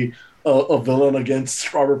willing to be a villain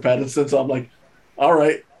against Robert Pattinson. So I'm like, all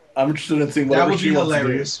right, I'm interested in seeing whatever she wants to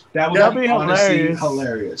do. That would be honestly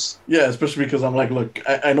hilarious. Yeah, especially because I'm like, look,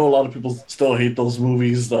 I know a lot of people still hate those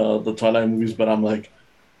movies, the Twilight movies, but I'm like,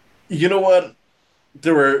 you know what?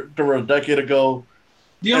 They were a decade ago.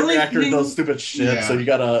 Every actor does stupid shit, so you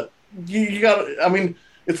gotta. I mean,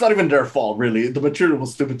 it's not even their fault, really. The material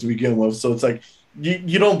was stupid to begin with, so it's like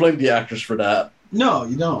you don't blame the actors for that. No,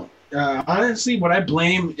 you don't. Honestly, what I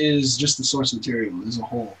blame is just the source material as a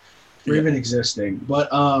whole for even existing.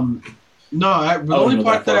 But the only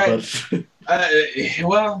part that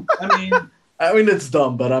I mean, it's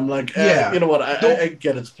dumb, but I'm like, you know what? I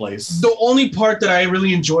get its place. The only part that I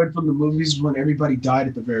really enjoyed from the movies was when everybody died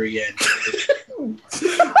at the very end.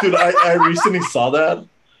 Dude, I recently saw that.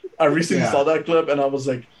 Saw that clip, and I was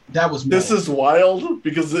like, this is wild,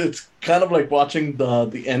 because it's kind of like watching the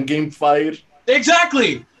Endgame fight.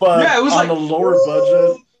 Exactly. But it was on a lower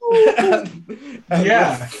budget.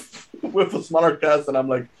 and with a smaller cast, and I'm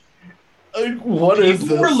like, what is this?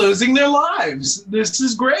 People were losing their lives. This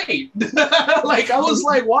is great. Like, I was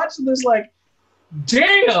like watching this, like,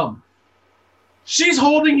 damn. She's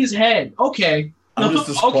holding his head. Okay. I'm just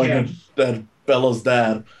disappointed that Bella's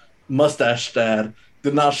dad, Mustache Dad,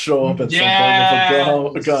 did not show up at some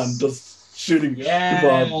point with a gun, just shooting people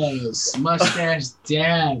up. Yes, Mustache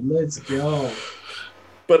Dad, let's go.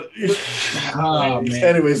 But Oh man.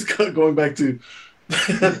 anyways, going back to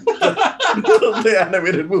the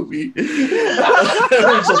animated movie.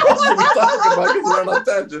 We're supposed to be talking about because we're on a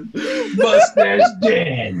tangent. Mustache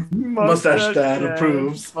Dad. Mustache Dad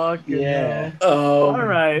approves. Fucking Yeah. All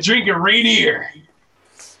right. Drinking Rainier.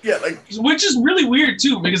 Yeah, like Which is really weird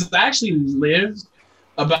too, because I actually lived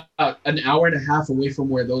about an hour and a half away from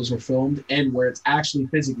where those were filmed and where it's actually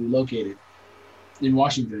physically located in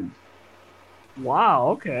Washington. Wow.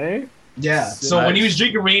 Okay. Yeah. So when he was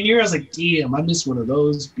drinking Rainier, I was like, damn, I missed one of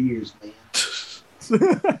those beers,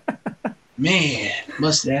 man. Man,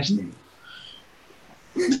 Mustache Dad.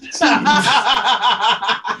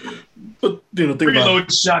 but think about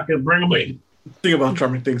Reload shotgun, bring him in.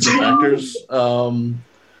 charming things with actors. One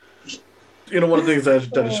of the things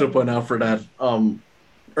that I should point out for that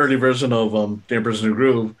early version of The Emperor's New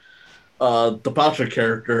Groove, the Patrick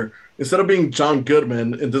character, instead of being John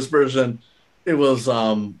Goodman in this version, it was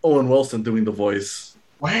Owen Wilson doing the voice.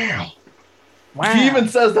 Wow. He even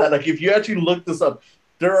says that. Like, if you actually look this up,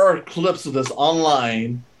 there are clips of this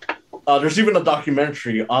online. There's even a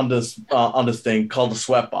documentary on this thing called The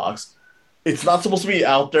Sweatbox. It's not supposed to be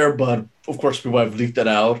out there, but of course people have leaked it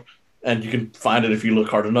out, and you can find it if you look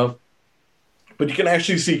hard enough. But you can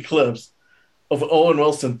actually see clips of Owen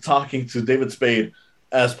Wilson talking to David Spade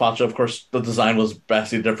as Pacha. Of course, the design was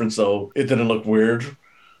vastly different, so it didn't look weird.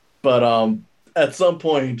 But at some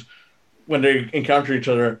point, when they encounter each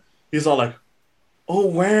other, he's all like, "Oh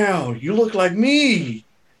wow, you look like me,"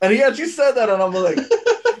 and he actually said that, and I'm like,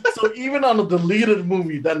 so even on a deleted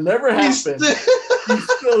movie that never happened, he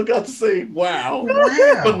still got to say "wow,"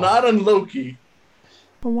 but not on Loki.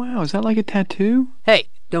 Oh wow, is that like a tattoo? Hey,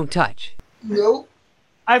 don't touch. Nope.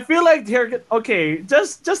 I feel like here. Okay,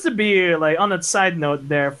 just to be like on a side note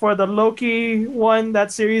there for the Loki one,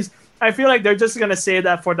 that series. I feel like they're just gonna say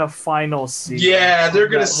that for the final season. Yeah, they're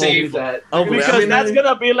gonna save that. Because that's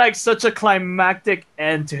gonna be like such a climactic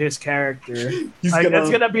end to his character. That's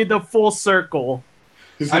gonna be the full circle.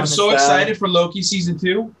 I'm so excited for Loki season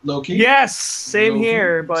 2. Loki. Yes, same Loki.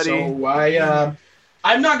 here, buddy. So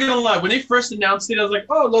I'm not gonna lie. When they first announced it, I was like,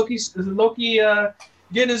 "Oh, Loki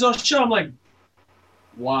getting his own show." I'm like,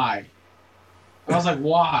 why? I was like,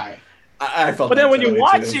 why? I felt. But then when you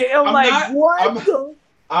watch it, I'm like, what?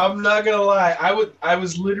 I'm not gonna lie. I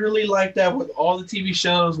was literally like that with all the TV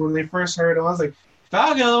shows when they first heard them. I was like,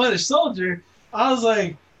 Falcon and the Winter Soldier. I was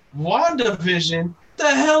like, WandaVision. The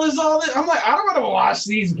hell is all this? I'm like, I don't want to watch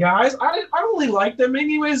these guys. I only like them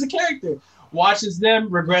anyway as a character. Watches them,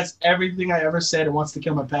 regrets everything I ever said, and wants to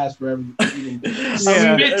kill my past forever.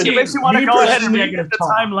 It makes you want to go ahead and make the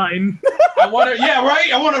timeline. I want to, yeah,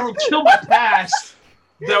 right. I want to kill my past.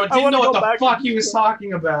 That didn't know what the fuck he was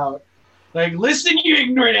talking about. Like, listen, you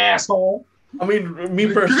ignorant asshole. I mean, me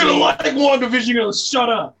personally, you're gonna like WandaVision. You're gonna shut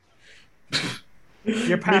up.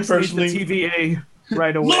 Your past needs the TVA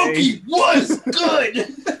right away. Loki was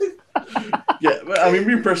good. Yeah, I mean,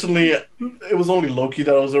 me personally, it was only Loki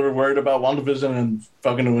that I was ever worried about. WandaVision and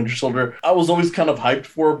Falcon and Winter Soldier, I was always kind of hyped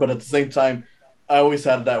for, but at the same time, I always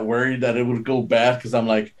had that worry that it would go bad because I'm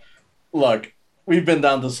like, look, we've been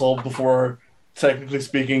down this hole before. Technically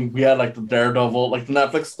speaking, we had like the Daredevil, like the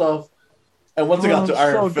Netflix stuff. And once it got to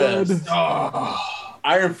Iron Fist,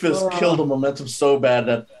 Iron Fist killed the momentum so bad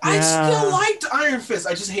that I still liked Iron Fist.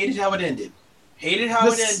 I just hated how it ended. I hated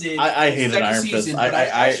Iron Fist. I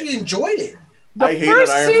actually enjoyed it. The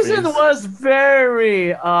first season was very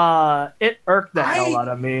it irked the hell out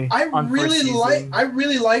of me. I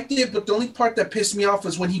really liked it, but the only part that pissed me off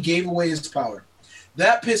was when he gave away his power.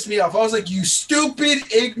 That pissed me off. I was like, "You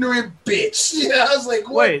stupid, ignorant bitch!" Yeah, I was like,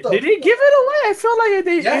 "What?" Wait, did he give it away? I feel like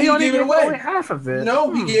he only gave it away. Half of it. No,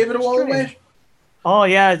 he gave it all away. Oh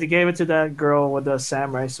yeah, he gave it to that girl with the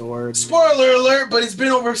samurai sword. Spoiler alert! But it's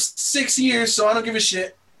been over 6 years, so I don't give a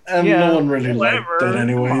shit. And no one really liked that,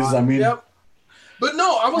 anyways. I mean, yep. But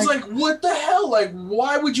no, I was like, "What the hell? Like,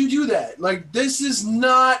 why would you do that? Like, this is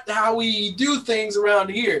not how we do things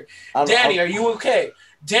around here." Danny, are you okay?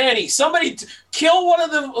 Danny, somebody kill one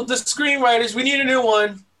of the screenwriters. We need a new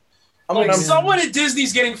one. Someone at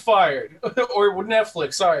Disney's getting fired. Or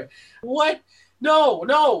Netflix, sorry. What?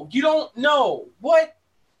 No, you don't know. What?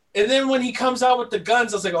 And then when he comes out with the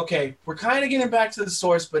guns, I was like, okay, we're kind of getting back to the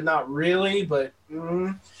source, but not really. But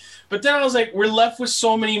then I was like, we're left with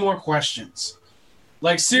so many more questions.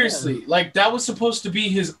 Like, seriously, like that was supposed to be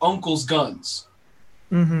his uncle's guns.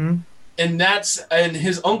 Mm-hmm. And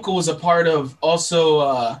his uncle was a part of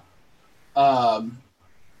also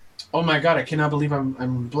Oh my god, I cannot believe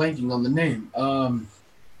I'm blanking on the name.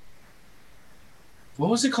 What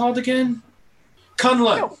was it called again?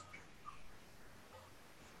 Kunlun.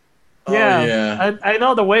 Yeah, Oh, yeah. I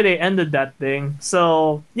know the way they ended that thing.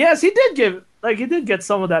 So yes, he did get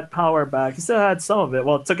some of that power back. He still had some of it.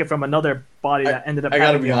 Well, took it from another body that ended up. I gotta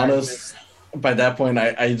having be the Iron honest. Fist. By that point,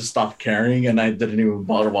 I just stopped caring and I didn't even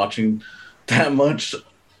bother watching that much.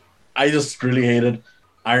 I just really hated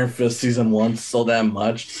Iron Fist season 1 so damn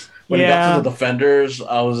much. When it got to the Defenders,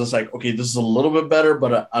 I was just like, okay, this is a little bit better,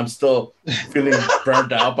 but I'm still feeling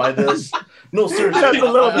burnt out by this. No, seriously. That's a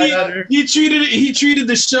little bit better. He treated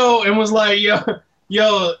the show and was like, yo,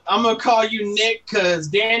 I'm gonna call you Nick because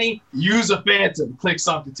Danny, use a phantom. Clicks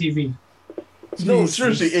off the TV. No,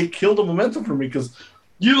 seriously, it killed the momentum for me because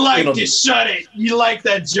You liked it, shut it. You like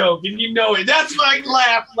that joke, and you know it. That's like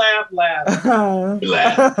laugh. Laugh.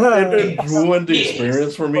 it ruined the Yes.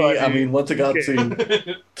 experience for me. Funny. I mean, once it got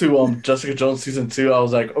to Jessica Jones season 2, I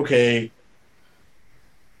was like, okay,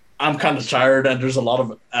 I'm kind of tired, and there's a lot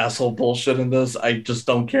of asshole bullshit in this. I just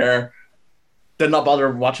don't care. Did not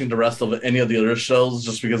bother watching the rest of any of the other shows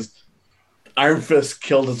just because Iron Fist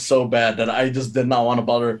killed it so bad that I just did not want to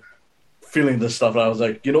bother feeling this stuff. And I was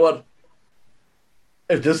like, you know what?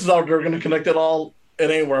 If this is how they're gonna connect it all,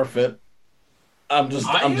 it ain't worth it. I'm just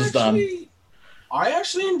done. I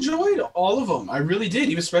actually enjoyed all of them. I really did,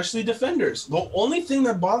 even especially Defenders. The only thing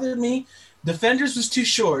that bothered me, Defenders was too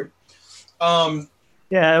short.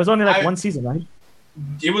 Yeah, it was only like one season, right?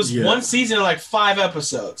 It was one season of like 5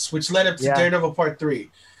 episodes, which led up to Daredevil Part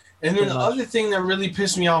 3. And then the other thing that really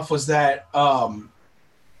pissed me off was that they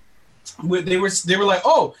were like,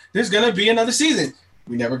 oh, there's gonna be another season.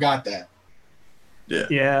 We never got that.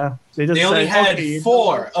 Yeah. They only had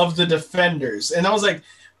 4 of the Defenders, and I was like,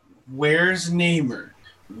 where's Namor?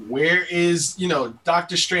 Where is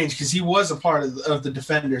Doctor Strange? Because he was a part of the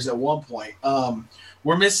Defenders at one point.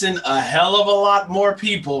 We're missing a hell of a lot more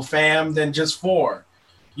people, fam, than just 4.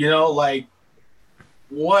 Like,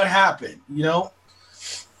 what happened?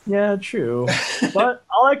 Yeah, true. But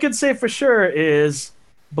all I could say for sure is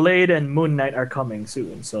Blade and Moon Knight are coming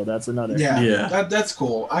soon, so that's another. Yeah. That's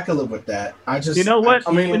cool. I can live with that. You know what?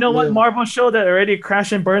 What Marvel show that already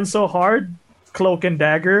crashed and burned so hard? Cloak and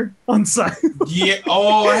Dagger on site. Yeah.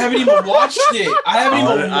 Oh, I haven't even watched it. I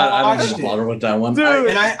I didn't bother with that one. Dude,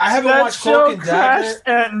 I haven't watched Cloak and Dagger. Crashed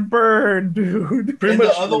and burned, dude. Pretty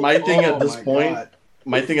much my thing at this point. God.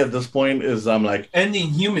 My thing at this point is I'm like, and the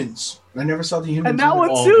Inhumans. I never saw the Inhumans. And that one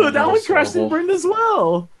Oh, too. that That one was crashed and horrible. burned as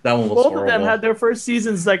well. that one was Both horrible. of them had their first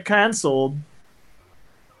seasons like canceled.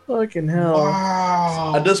 Fucking hell.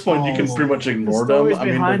 Wow. At this point, you can pretty much The ignore them. stories I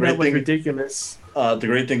mean, the behind that great was thing, ridiculous. the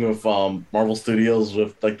great thing with Marvel Studios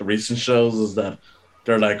with like the recent shows is that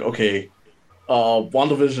they're like, okay,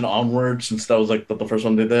 WandaVision onward, since that was like the first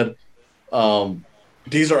one they did.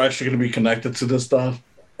 These are actually going to be connected to this stuff.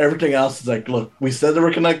 Everything else is like, look, we said they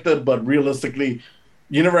were connected, but realistically,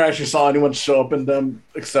 you never actually saw anyone show up in them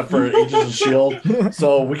except for Agents of S.H.I.E.L.D.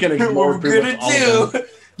 So we can ignore What pretty we're much gonna all of them. do?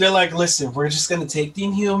 They're like, listen, we're just gonna take the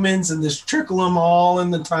Inhumans and just trickle them all in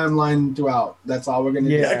the timeline throughout. That's all we're gonna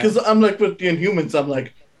do. Yeah, because I'm like with the Inhumans, I'm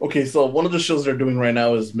like, okay, so one of the shows they're doing right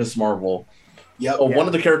now is Miss Marvel. Yep. One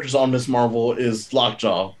of the characters on Miss Marvel is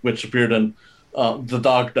Lockjaw, which appeared in the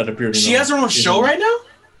dog that appeared in. She has her own show right now.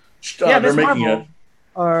 Yeah, they're Miss making Marvel. it.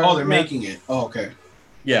 Oh, they're making it. Oh, okay.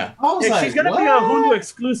 Yeah. I was like, She's gonna be a Hulu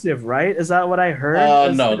exclusive, right? Is that what I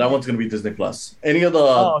heard? No, that one's gonna be Disney Plus. Any of the,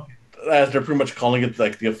 Oh, okay. as they're pretty much calling it,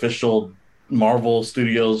 like the official Marvel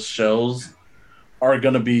Studios shows, are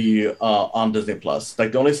gonna be on Disney Plus.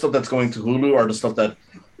 Like the only stuff that's going to Hulu are the stuff that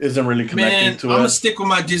isn't really connecting Man, I'm to gonna it. stick with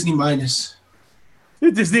my Disney minus.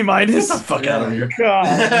 Disney minus. Get the fuck out of here.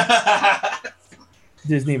 God.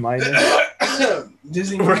 Disney minus.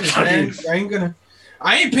 Disney We're minus, man.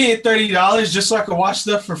 I ain't paying $30 just so I can watch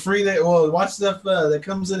stuff for free. Watch stuff that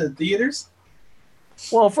comes in the theaters.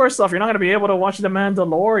 Well, first off, you're not gonna be able to watch The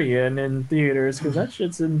Mandalorian in theaters because that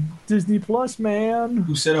shit's in Disney Plus, man.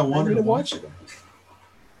 Who said I wanted to watch it?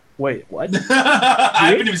 Wait, what? I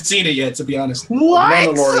haven't even seen it yet, to be honest. The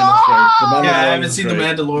Mandalorian is great. The Mandalorian Yeah, I haven't is seen The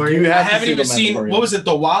great. Mandalorian. You have I to haven't see even The seen, Mandalorian. what was it,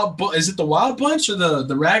 is it the Wild Bunch or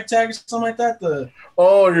the Ragtag or something like that?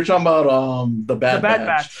 Oh, you're talking about the Bad, The Bad Batch.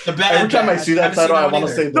 Batch. The Bad Every time I Batch. see that haven't title, seen I that want to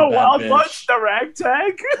one say either. the The Bad Wild Batch. Bunch, the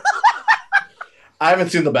Ragtag. I haven't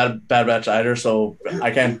seen the Bad Batch either, so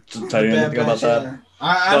I can't tell you Bad anything about Batch, that. yeah.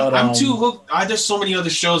 But, I'm too hooked. There's so many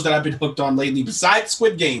other shows that I've been hooked on lately besides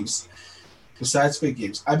Squid Games.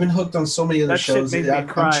 I've been hooked on so many other That shit shows. made me I'm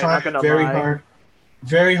cry, not trying gonna very lie. hard,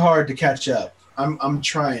 very hard to catch up. I'm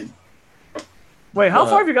trying. Wait, how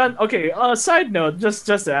far have you gotten? Okay, side note, just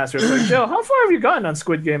to ask real quick, Joe, how far have you gotten on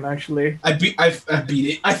Squid Game actually? I beat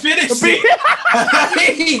it. I finished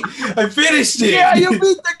it. I finished it. Yeah, you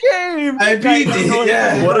beat the game. I beat it.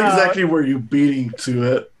 Yeah. What exactly were you beating to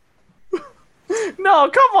it? No,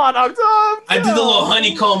 come on, Octave. I did the little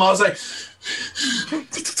honeycomb. I was like,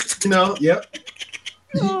 yep.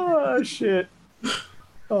 Oh shit.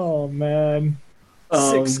 Oh man.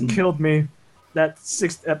 Um, 6 killed me. That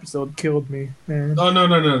 6th episode killed me, man. Oh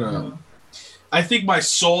no. I think my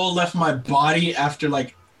soul left my body after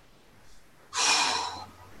like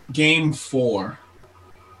game 4.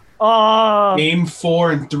 Oh, Game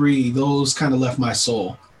 4 and 3, those kind of left my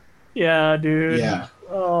soul. yeah, dude. Yeah.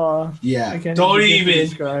 Oh, Yeah. I can't Don't begin to even.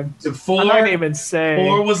 describe. The I'm not gonna even say.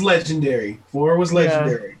 4 was legendary. 4 was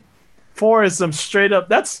legendary. 4 is some straight up.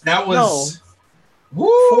 That was. No.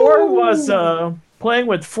 Woo! 4 was playing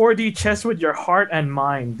with 4D chess with your heart and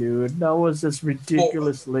mind, dude. That was just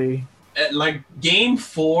ridiculously. Like game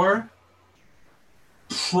 4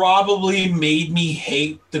 probably made me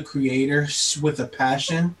hate the creators with a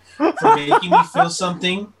passion for making me feel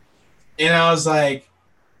something. And I was like,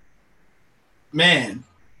 man,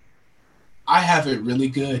 I have it really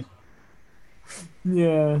good.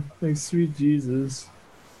 Yeah, like sweet Jesus.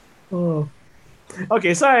 Oh.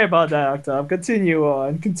 Okay, sorry about that, Octave. Continue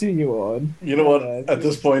on. You know what? At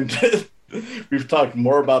this point, we've talked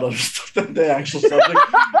more about other stuff than the actual subject,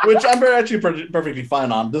 which I'm actually perfectly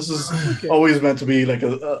fine on. This is always meant to be like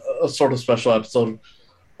a sort of special episode,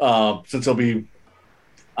 since it'll be.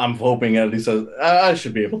 I'm hoping at least I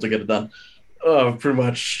should be able to get it done. Pretty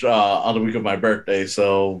much on the week of my birthday,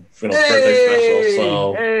 so birthday special.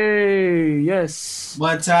 So Hey, yes.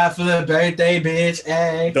 One time for the birthday, bitch.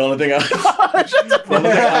 Hey. the only thing I'm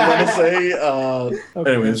gonna say,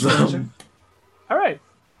 Okay. anyways, All right.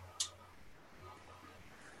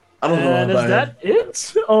 I don't know. And If is that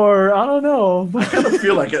it? Or I don't know. I kind of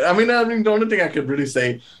feel like it. I mean, the only thing I could really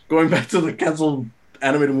say, going back to the canceled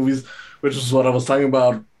animated movies, which is what I was talking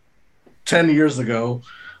about 10 years ago,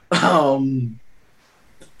 like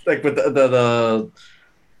with the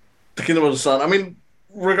Kingdom of the Sun. I mean,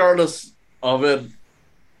 regardless of it,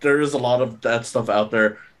 there is a lot of that stuff out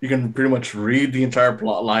there. You can pretty much read the entire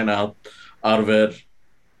plot line out of it.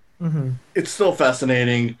 Mm-hmm. It's still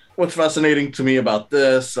fascinating. What's fascinating to me about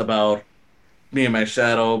this, about Me and My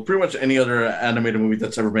Shadow, pretty much any other animated movie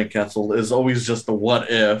that's ever been canceled, is always just the what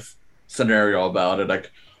if scenario about it.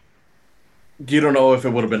 Like, you don't know if it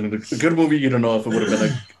would have been a good movie. You don't know if it would have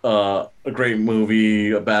been a great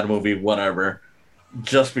movie, a bad movie, whatever.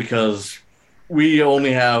 Just because we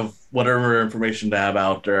only have whatever information to have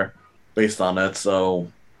out there based on it.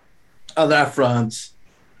 So on that front,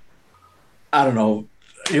 I don't know.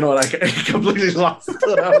 You know what? I completely lost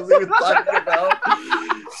what I was even talking about.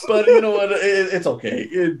 But you know what? It's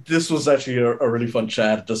okay. This was actually a really fun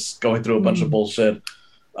chat, just going through a bunch of bullshit.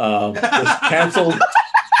 Just canceled.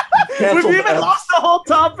 We've even lost the whole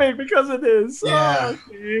topic because of this. Yeah. Oh,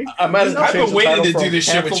 okay. I might as well I've change been the waiting title to do from this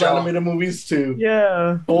shit with canceled y'all. animated movies to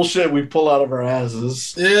Yeah. bullshit we pull out of our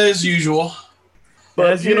asses. As usual.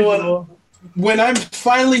 But As you know what? usual. When I'm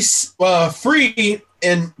finally free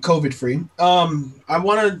and COVID free, I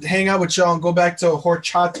want to hang out with y'all and go back to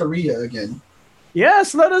Horchateria again.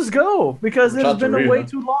 Yes, let us go because it's been Horchateria. way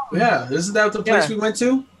too long. Yeah, isn't that the place Yeah. we went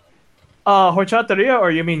to? Horchateria,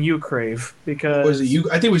 or you mean Ucrave? Because Was it you?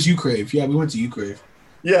 I think it was Ucrave. Yeah, we went to Ucrave.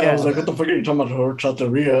 Yeah, I Yeah. was like, what the fuck are you talking about,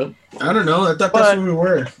 Horchateria? I don't know. I thought that's But- where we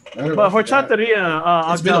were. I don't know. But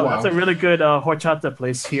Horchateria, It's been a while. that's a really good horchata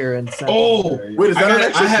place here in San Oh, Diego. Wait, is I that an gotta-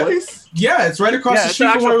 actual I have- place? Yeah, it's right across Yeah, the it's street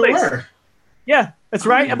an from where actual we place. were. Yeah, it's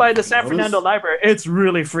right by the San noticed. Fernando Library. It's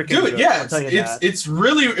really freaking Dude, good. yeah, I'll tell you that. it's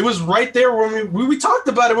really, it was right there when we talked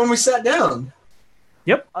about it when we sat down.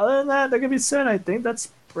 Yep. Other than that can be said. I think that's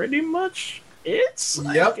pretty much it.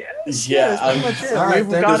 I Yep. guess. Yeah, that's pretty much it. all right, We've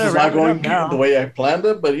then. got This is to wrap not it going up now. the way I planned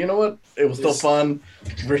it, but you know what? It was still Yes. fun.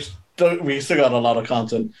 We still got a lot of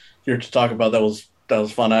content here to talk about. That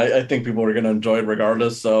was fun. I think people are gonna enjoy it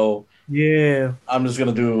regardless. So Yeah. I'm just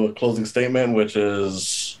gonna do a closing statement, which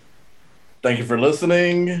is thank you for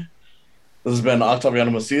listening. This has been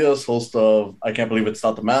Octaviano Macias, host of I Can't Believe It's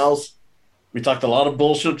Not the Mouse. We talked a lot of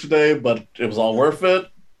bullshit today, but it was all worth it.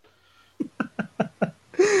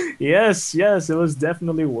 Yes, it was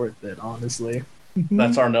definitely worth it, honestly.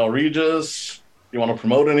 That's Arnell Regis. You want to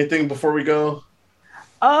promote anything before we go?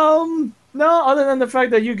 No, other than the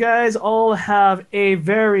fact that you guys all have a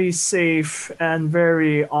very safe and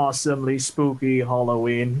very awesomely spooky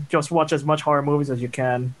Halloween. Just watch as much horror movies as you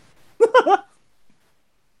can.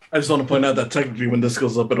 I just want to point out that technically when this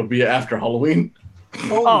goes up, it'll be after Halloween.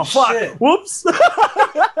 Holy Oh, fuck. shit. Whoops.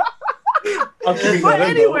 I'm keeping But that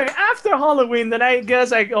in, though. anyway, after Halloween, then I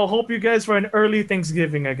guess I'll hope you guys for an early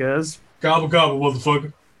Thanksgiving, I guess. Gobble gobble,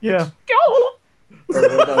 motherfucker. Yeah. All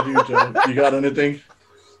right, what about you, Joe? You got anything?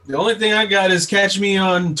 The only thing I got is catch me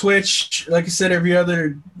on Twitch. Like I said, every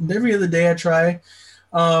other day I try.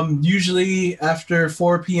 Usually after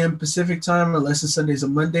 4 p.m. Pacific time, unless it's Sundays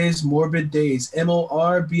and Mondays. Morbid Days.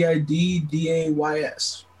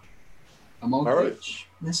 MORBIDDAYS. I'm on All right. Twitch.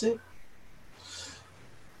 That's it.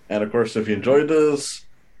 And of course, if you enjoyed this,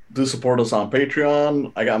 do support us on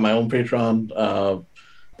Patreon. I got my own Patreon.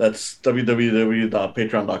 That's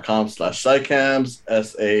www.patreon.com/SciCams,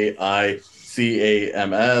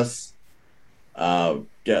 SAICAMS.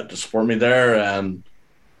 Yeah, just support me there, and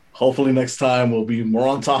hopefully next time we'll be more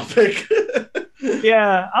on topic.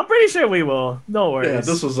 Yeah, I'm pretty sure we will. No worries. Yeah,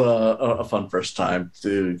 this was a fun first time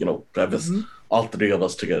to, have this, all three of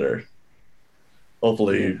us together.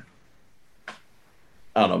 Hopefully,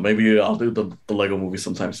 I don't know, maybe I'll do the Lego movie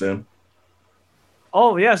sometime soon.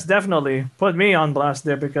 Oh, yes, definitely. Put me on blast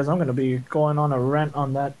there because I'm going to be going on a rant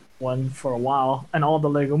on that one for a while and all the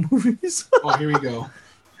Lego movies. Oh, here we go.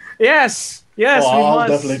 Yes, we I'll must.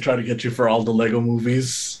 definitely try to get you for all the Lego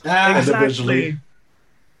movies Exactly. individually.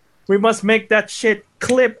 We must make that shit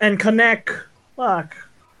clip and connect. Fuck.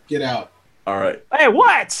 Get out. All right. Hey,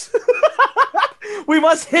 what? We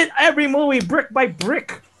must hit every movie brick by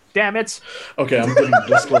brick. Damn it. Okay, I'm getting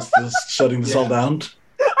this close to shutting this all down.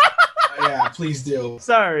 Yeah, please do.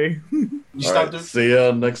 Sorry. You All stop right, see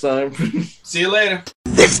ya next time. See you later.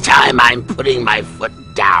 This time I'm putting my foot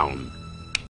down.